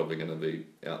had is probably going to be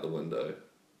out the window.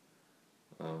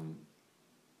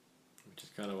 Which is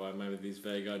kind of why maybe these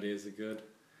vague ideas are good.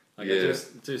 Like, I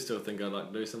do still think I'd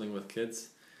like to do something with kids,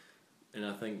 and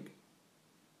I think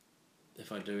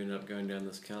if I do end up going down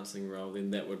this counselling role,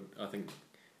 then I think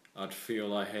I'd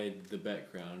feel I had the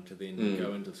background to then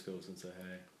go into schools and say,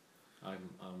 hey, I've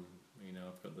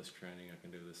got this training, I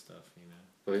can do this stuff,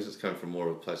 Well, I guess it's coming from more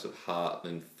of a place of heart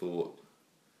than thought.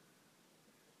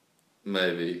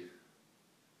 Maybe.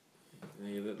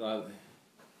 Yeah,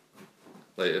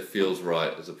 like it feels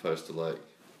right, as opposed to like,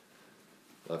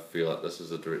 I feel like this is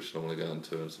the direction I want to go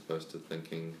into, as opposed to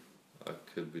thinking, I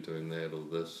could be doing that or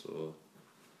this or...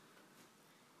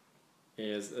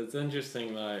 Yeah, it's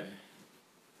interesting, like,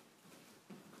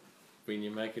 when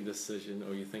you make a decision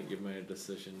or you think you've made a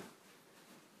decision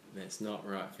that's not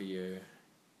right for you,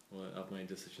 or I've made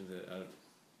decisions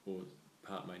or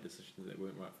part-made decisions that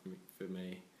weren't right for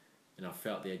me, and I've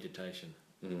felt the agitation,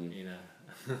 you know.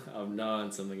 I've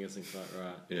known something isn't quite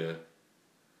right. Yeah.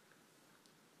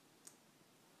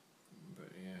 But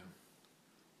yeah.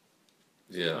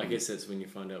 Yeah. I guess that's when you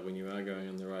find out when you are going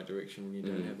in the right direction, when you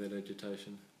don't have that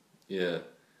agitation. Yeah.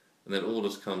 And that all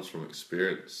just comes from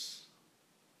experience.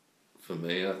 For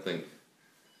me, I think,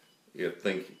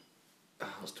 I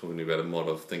was talking about a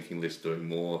motto of thinking less, doing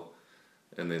more,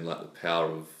 and then like the power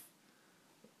of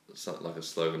something like a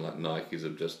slogan like Nike's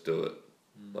of just do it,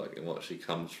 like, and what actually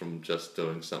comes from just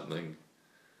doing something.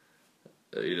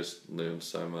 You just learn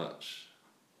so much,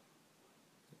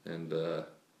 and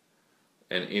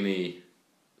any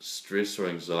stress or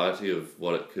anxiety of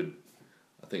what it could.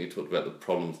 I think you talked about the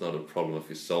problem's not a problem if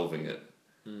you're solving it.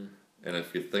 And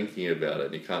if you're thinking about it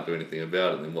and you can't do anything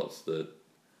about it, then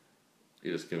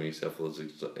you're just giving yourself all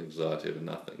this anxiety over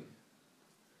nothing.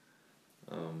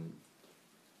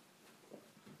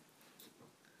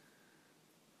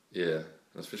 Yeah,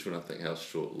 especially when I think how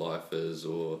short life is,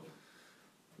 or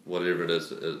whatever it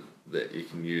is that you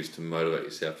can use to motivate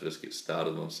yourself to just get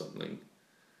started on something.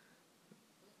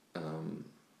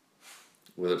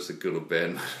 Whether it's a good or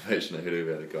bad motivation. I heard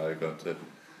about a guy who got to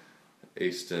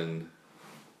Eastern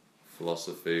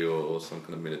philosophy or some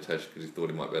kind of meditation because he thought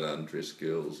he might be able to undress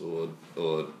girls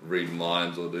or read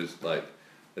minds, or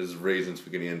his reasons for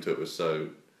getting into it were so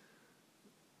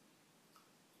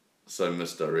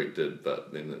misdirected,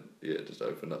 but then it just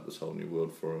opened up this whole new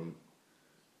world for him.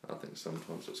 I think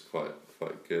sometimes it's quite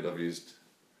good. I've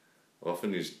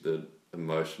often used the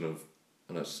emotion of,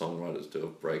 I know songwriters do,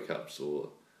 of breakups or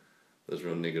those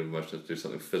real negative emotions, to do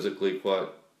something physically quite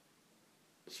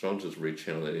strong, just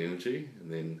rechannel that energy,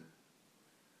 and then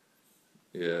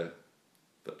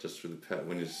but just through the power,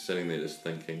 when you're sitting there just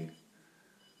thinking,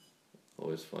 I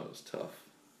always find it's tough.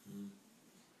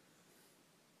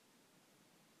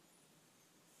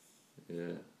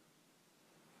 Yeah.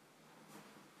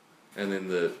 And then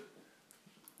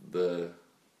the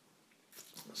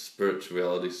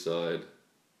spirituality side,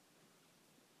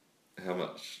 how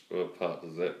much of a part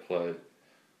does that play?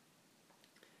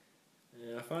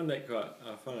 Yeah, I find it quite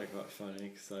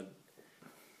funny, because I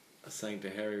was saying to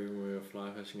Harry when we were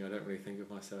fly fishing, I don't really think of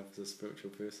myself as a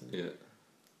spiritual person. Yeah.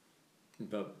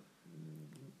 But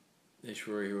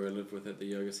Ishwari, who I lived with at the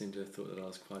yoga centre, thought that I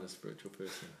was quite a spiritual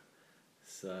person.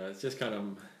 So it's just kind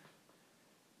of,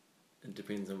 it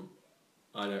depends on,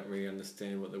 I don't really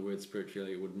understand what the word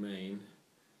spirituality would mean,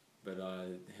 but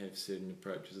I have certain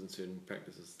approaches and certain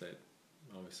practices that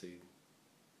obviously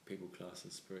people class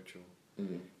as spiritual.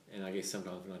 And I guess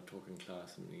sometimes when I talk in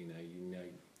class,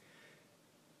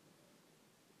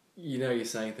 you're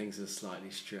saying things are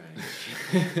slightly strange.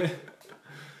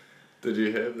 Did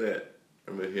you have that?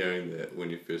 I remember hearing that when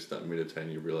you first start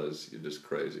meditating, you realise you're just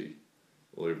crazy,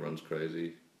 or everyone's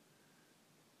crazy,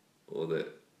 or that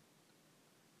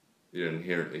you're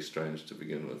inherently strange to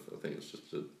begin with. I think it's just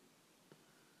the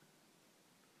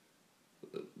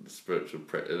spiritual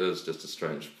practice. It is just a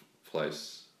strange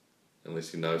place.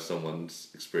 Unless you know someone's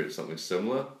experienced something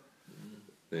similar,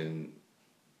 then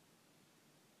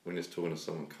when you're talking to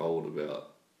someone cold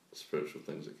about spiritual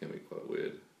things, it can be quite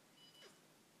weird.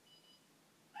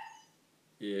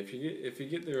 Yeah, if you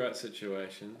get the right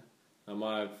situation,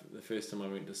 the first time I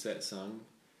went to satsang,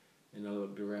 and I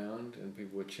looked around and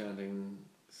people were chanting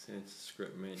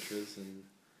Sanskrit mantras and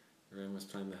everyone was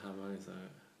playing the harmonies.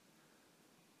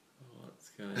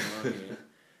 What's going on here?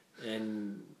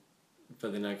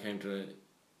 But then I came to,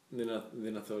 then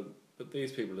I thought, but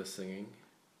these people are singing.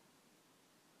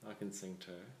 I can sing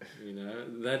too,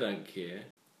 they don't care.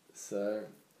 So,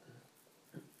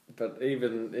 but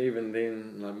even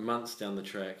then, like months down the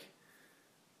track,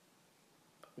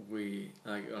 we,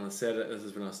 like on a Saturday, this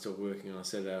is when I was still working, on a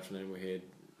Saturday afternoon we had,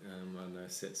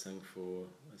 satsang for,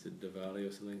 was it Diwali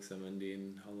or something, some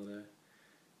Indian holiday.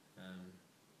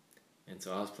 And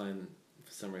so I was playing,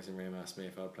 for some reason Ram asked me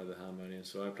if I'd play the harmonium,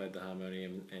 so I played the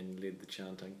harmonium and led the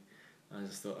chanting. I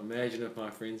just thought, imagine if my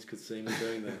friends could see me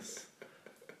doing this.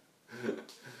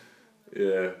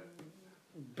 Yeah.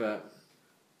 But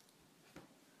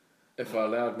if I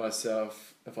allowed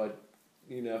myself, if I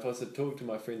was to talk to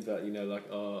my friends about,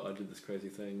 I did this crazy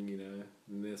thing,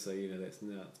 and they'll say, that's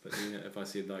nuts. But, if I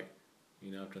said,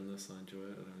 I've done this, I enjoy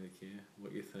it, I don't really care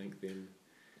what you think, then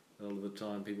a lot of the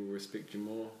time people will respect you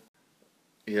more.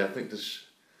 Yeah, I think this,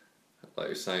 like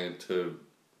you're saying, to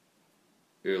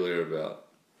earlier about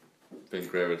being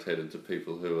gravitated to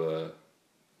people who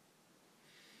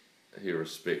you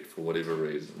respect for whatever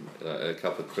reason. A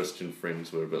couple of Christian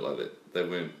friends were a bit like that.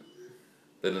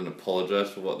 They didn't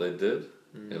apologise for what they did,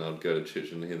 and I'd go to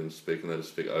church and hear them speak, and they'd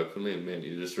speak openly, and man,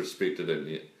 you just respected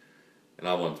it, and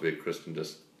I wanted to be a Christian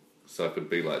just so I could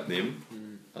be like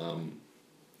them.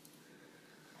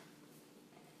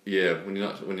 When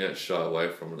you don't shy away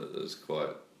from it, it is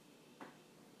quite.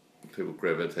 People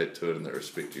gravitate to it and they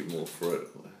respect you more for it.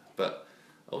 But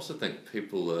I also think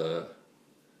people they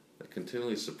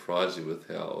continually surprise you with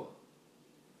how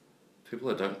people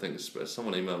I don't think.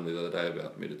 Someone emailed me the other day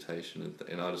about meditation,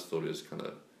 and I just thought it was kind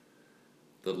of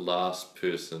the last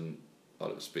person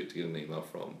I'd expect to get an email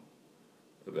from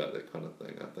about that kind of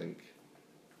thing. I think,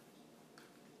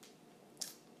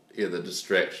 the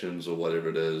distractions or whatever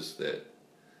it is that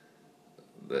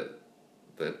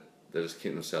they just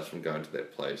keep themselves from going to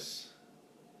that place.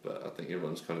 But I think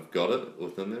everyone's kind of got it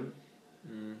within them.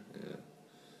 Yeah.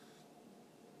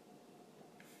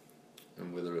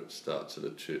 And whether it starts at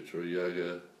a church or a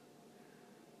yoga,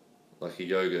 like a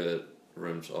yoga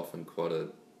room's often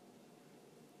can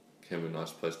be a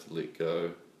nice place to let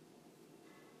go.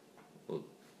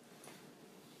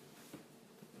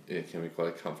 It can be quite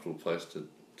a comfortable place to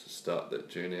start that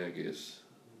journey, I guess.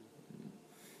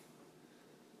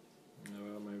 Oh,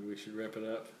 well, maybe we should wrap it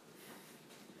up.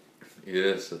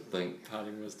 Yes, I think.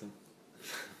 Parting wisdom.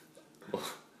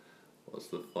 What's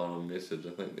the final message?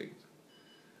 I think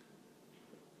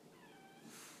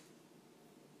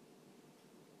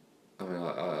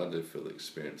I do feel the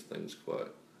experience thing's quite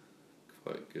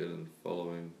good and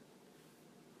following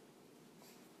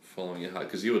your heart,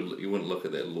 because you wouldn't look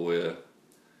at that lawyer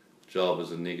job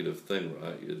as a negative thing,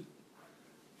 right?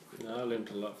 No, I learned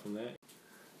a lot from that.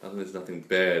 I think there's nothing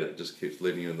bad. It just keeps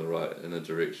leading you in a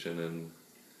direction, and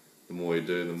the more you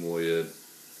do, the more you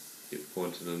get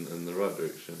pointed in the right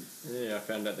direction. Yeah, I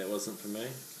found out that wasn't for me,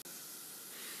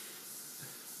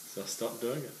 so I stopped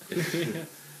doing it.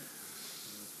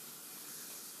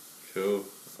 Cool.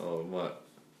 Oh, I might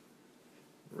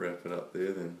wrap it up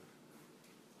there then.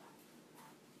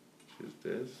 Cheers,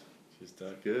 Daz. Cheers,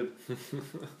 Doug. Good.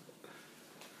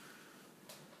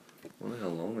 I wonder how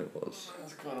long it was.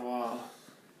 That's quite a while.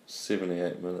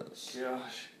 78 minutes.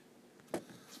 Gosh,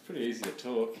 it's pretty easy to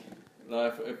talk.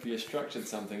 Like if you structured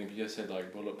something, if you just had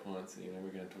like bullet points,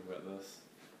 we're going to talk about this.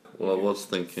 Well, I was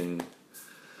thinking.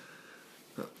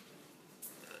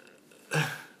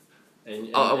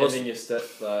 And was then you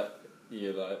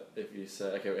if you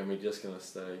say, okay, and we're just going to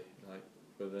stay like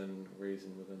within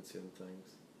reason, within certain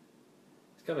things.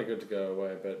 It's kind of good to go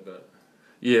away a bit, but.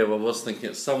 Yeah, well, I was thinking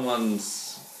if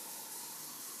someone's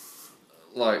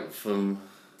like for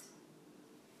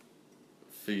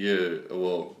you,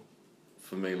 well,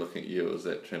 for me looking at you, it was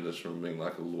that transition from being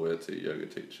like a lawyer to a yoga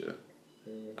teacher.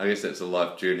 I guess that's a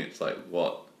life journey. It's like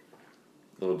what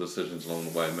little decisions along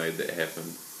the way made that happen.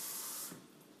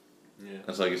 Yeah.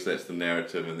 And so I guess that's the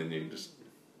narrative, and then you just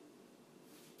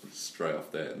stray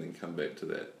off that and then come back to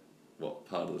that, what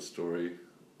part of the story,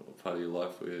 what part of your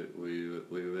life were you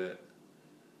at.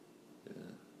 Yeah.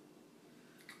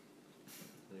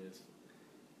 Yes.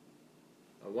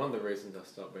 One of the reasons I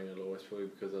stopped being a lawyer was probably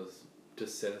because I was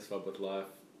dissatisfied with life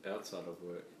outside of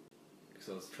work. Because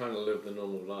I was trying to live the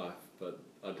normal life, but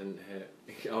I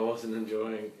wasn't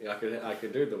enjoying. I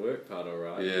could do the work part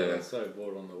alright. Yeah. But I was so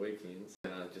bored on the weekends,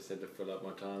 and I just had to fill up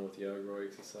my time with yoga or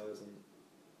exercise,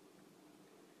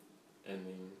 and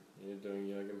then doing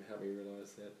yoga helped me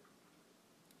realise that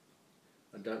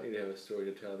I don't need to have a story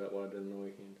to tell about what I did on the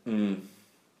weekend.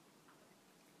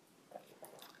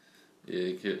 Yeah,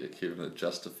 you can't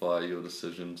justify your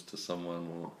decisions to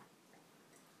someone,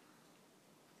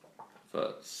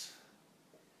 but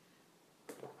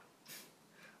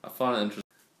I find it interesting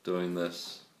doing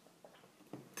this.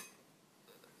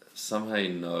 Somehow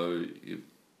you know you're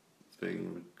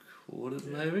being recorded,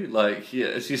 maybe? Like, yeah,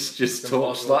 it's just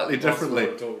talk slightly differently.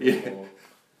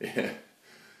 Yeah.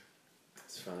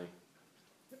 It's funny.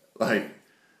 Like,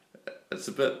 it's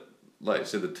a bit like,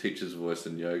 say, the teacher's voice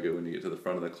in yoga when you get to the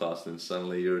front of the class and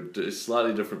suddenly you're a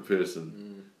slightly different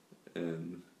person.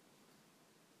 And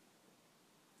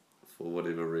for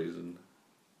whatever reason.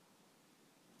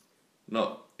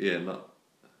 Not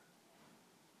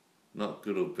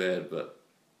good or bad, but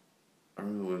I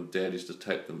remember when Dad used to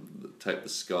take the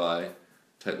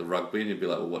rugby, and he'd be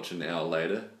like, we'll watch an hour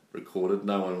later, recorded,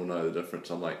 no one will know the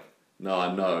difference. I'm like, no,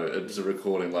 I know, it's a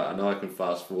recording, like, I know I can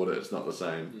fast forward it, it's not the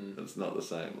same. It's not the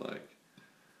same, like,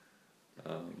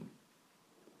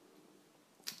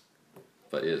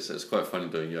 but yeah, it's quite funny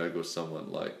doing yoga with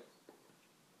someone, like,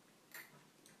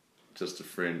 just a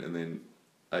friend, and then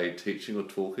teaching or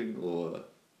talking, or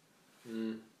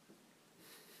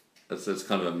it's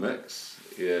kind of a mix.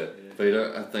 Yeah.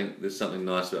 But I think there's something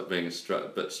nice about being a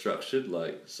bit structured.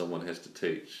 Like someone has to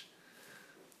teach,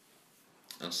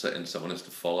 and someone has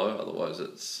to follow. Otherwise,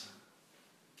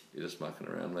 you're just mucking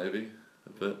around maybe a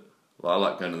bit. Well, I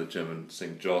like going to the gym and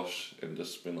seeing Josh and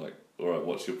just being like, all right,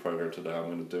 what's your program today? I'm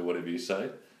going to do whatever you say.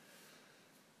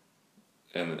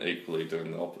 And then equally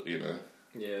doing the opposite, you know.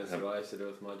 Yeah, that's what I used to do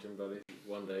with my gym buddy.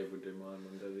 One day we'd do mine,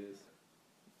 one day theirs.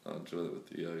 I enjoy that with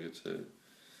the yoga too.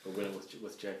 But when it was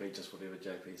with JP, just whatever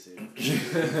JP said.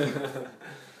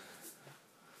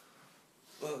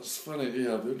 Well, it's funny,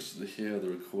 yeah, I'd be interested to hear how the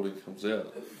recording comes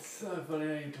out. It's so funny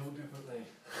how you talk differently.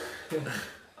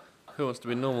 Who wants to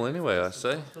be normal anyway, I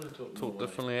say? Talk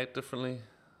Differently, act differently,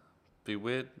 be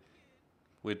weird.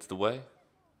 Weird's the way.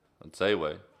 I'd say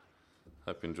way.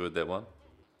 Hope you enjoyed that one.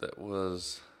 That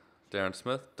was Darren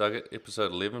Smith, Dug It,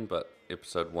 episode 11, but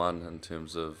episode 1 in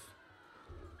terms of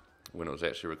when it was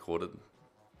actually recorded.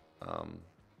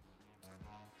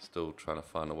 Still trying to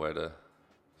find a way to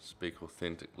speak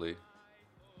authentically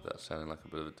without sounding like a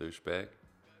bit of a douchebag.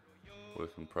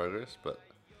 Work in progress, but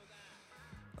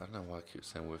I don't know why I keep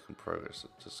saying work in progress.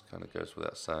 It just kind of goes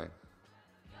without saying,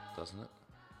 doesn't it?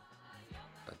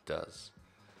 It does.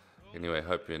 Anyway,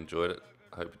 hope you enjoyed it.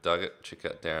 Hope you dug it. Check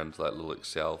out Darren's like little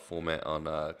Excel format on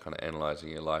kind of analysing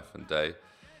your life and day.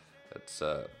 It's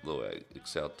a little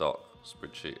Excel doc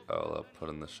spreadsheet I'll put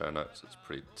in the show notes. It's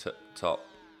pretty tip top.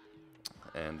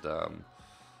 And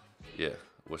yeah,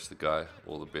 wish the guy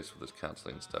all the best with his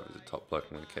counselling and stuff. He's a top bloke.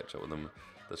 I'm going to catch up with him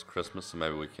this Christmas, so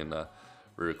maybe we can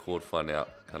re-record, find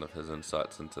out kind of his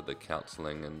insights into the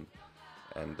counselling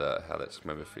and how that's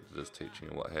maybe affected his teaching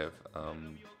and what have.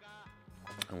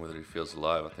 And whether he feels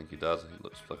alive. I think he does. He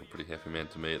looks like a pretty happy man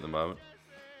to me at the moment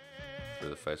through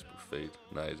the Facebook feed.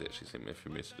 No, he's actually sent me a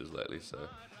few messages lately, so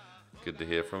good to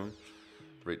hear from him.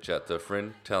 Reach out to a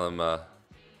friend, tell him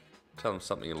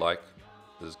something you like.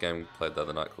 There's a game we played the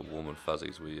other night called Warm and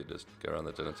Fuzzies, where you just go around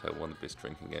the dinner table, one of the best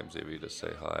drinking games ever. You just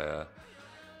say hi,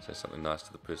 say something nice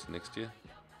to the person next to you,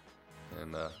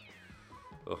 and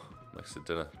makes the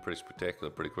dinner pretty spectacular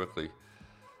pretty quickly.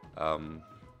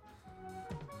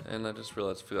 And I just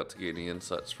realised I forgot to get any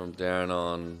insights from Darren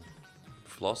on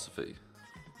philosophy,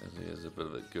 as he is a bit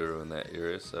of a guru in that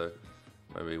area, so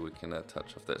maybe we can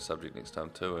touch off that subject next time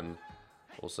too, and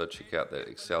also check out that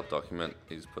Excel document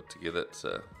he's put together. It's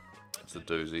a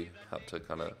doozy, up to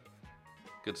kind of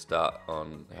good start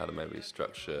on how to maybe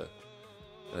structure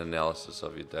an analysis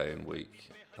of your day and week.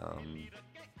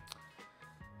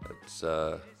 It's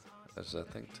as I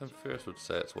think Tim Ferriss would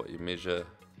say, it's what you measure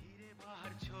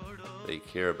that you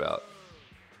care about.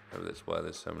 Maybe that's why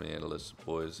there's so many analyst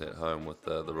boys at home with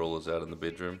the rulers out in the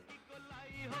bedroom,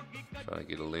 trying to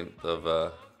get a length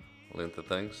of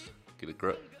things, get a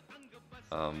grip.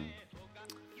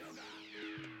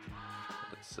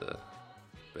 It's a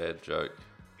bad joke.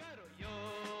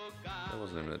 That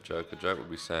wasn't even a joke. A joke would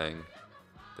be saying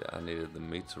that I needed the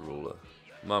meter ruler.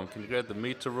 Mum, can you grab the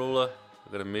meter ruler?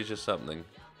 I've got to measure something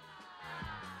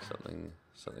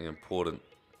important.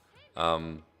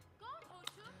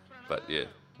 But yeah,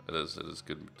 it is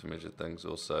good to measure things.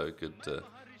 Also good to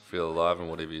feel alive in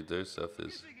whatever you do. So if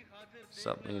there's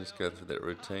something, you just go through that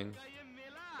routine.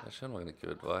 Actually, I'm not going to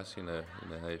give advice. You know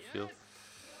how you feel.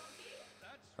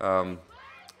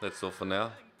 That's all for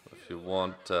now. If you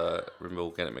want, remember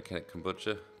Organic Mechanic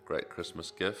Kombucha, great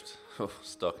Christmas gift,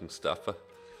 stocking stuffer.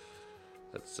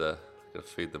 It's got to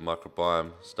feed the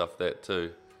microbiome, stuff that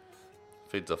too.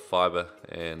 Feeds off fibre,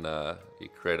 and you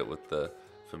create it with the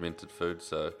fermented food.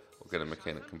 So Organic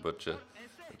Mechanic Kombucha,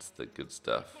 it's the good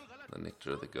stuff, the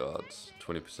nectar of the gods.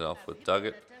 20% off with Dug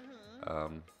It.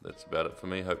 That's about it for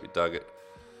me. Hope you dug it.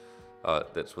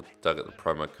 That's with Dug It, the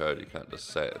promo code. You can't just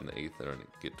say it in the ether and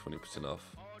get 20%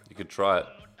 off. You could try it.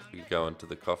 You could go into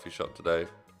the coffee shop today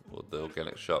or the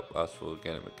organic shop, ask for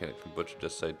Organic Mechanic Kombucha,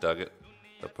 just say Dug It.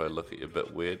 They'll probably look at you a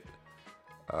bit weird.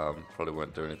 Probably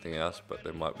won't do anything else, but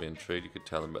they might be intrigued. You could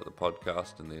tell them about the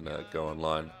podcast and then go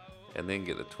online and then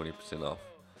get the 20% off.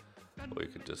 Or you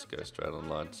could just go straight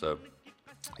online. So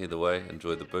either way,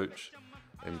 enjoy the booch,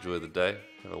 enjoy the day,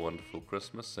 have a wonderful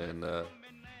Christmas, and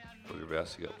whatever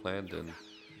else you got planned, and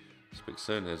speak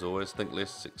soon. As always, think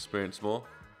less, experience more.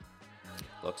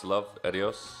 Lots of love.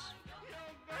 Adios.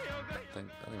 I don't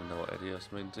even know what adios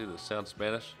means either. Sounds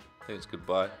Spanish. I think it's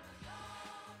goodbye.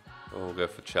 Or we'll go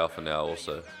for ciao for now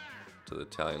also, to the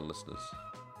Italian listeners.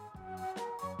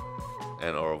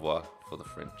 And au revoir for the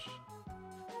French.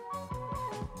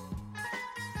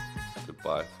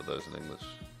 Goodbye for those in English.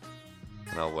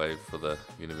 And I'll wave for the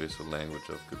universal language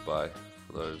of goodbye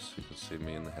for those who can see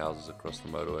me in the houses across the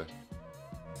motorway.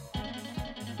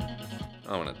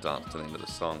 I want to dance to the end of the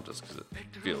song just because it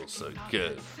feels so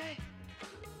good.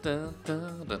 Dun,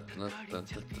 dun, dun, dun, dun, dun,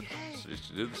 dun. So you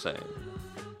should do the same.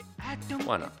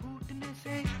 Why not?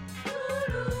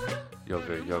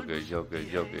 Yoga, yoga, yoga,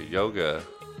 yoga, yoga.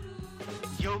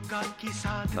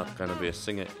 Not gonna be a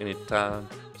singer anytime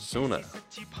sooner.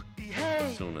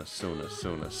 Sooner, sooner,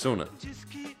 sooner, sooner.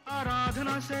 जिसकी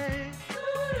आराधना से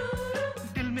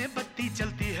दिल में बत्ती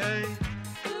चलती है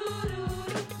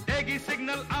देगी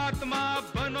signal आत्मा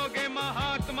बनोगे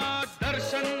महात्मा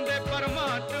दर्शन दे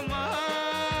परमात्मा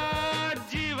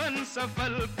जीवन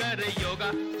सफल कर योगा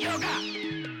योगा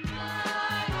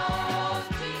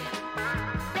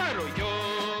करो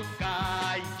योगा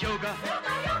योगा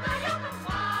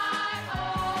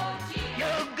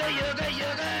योगा योगा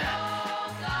योगा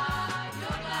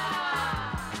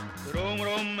रोम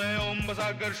रोम में ओम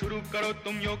बसाकर शुरू करो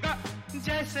तुम योगा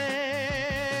जैसे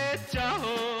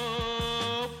चाहो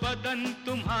बदन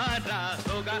तुम्हारा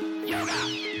होगा योगा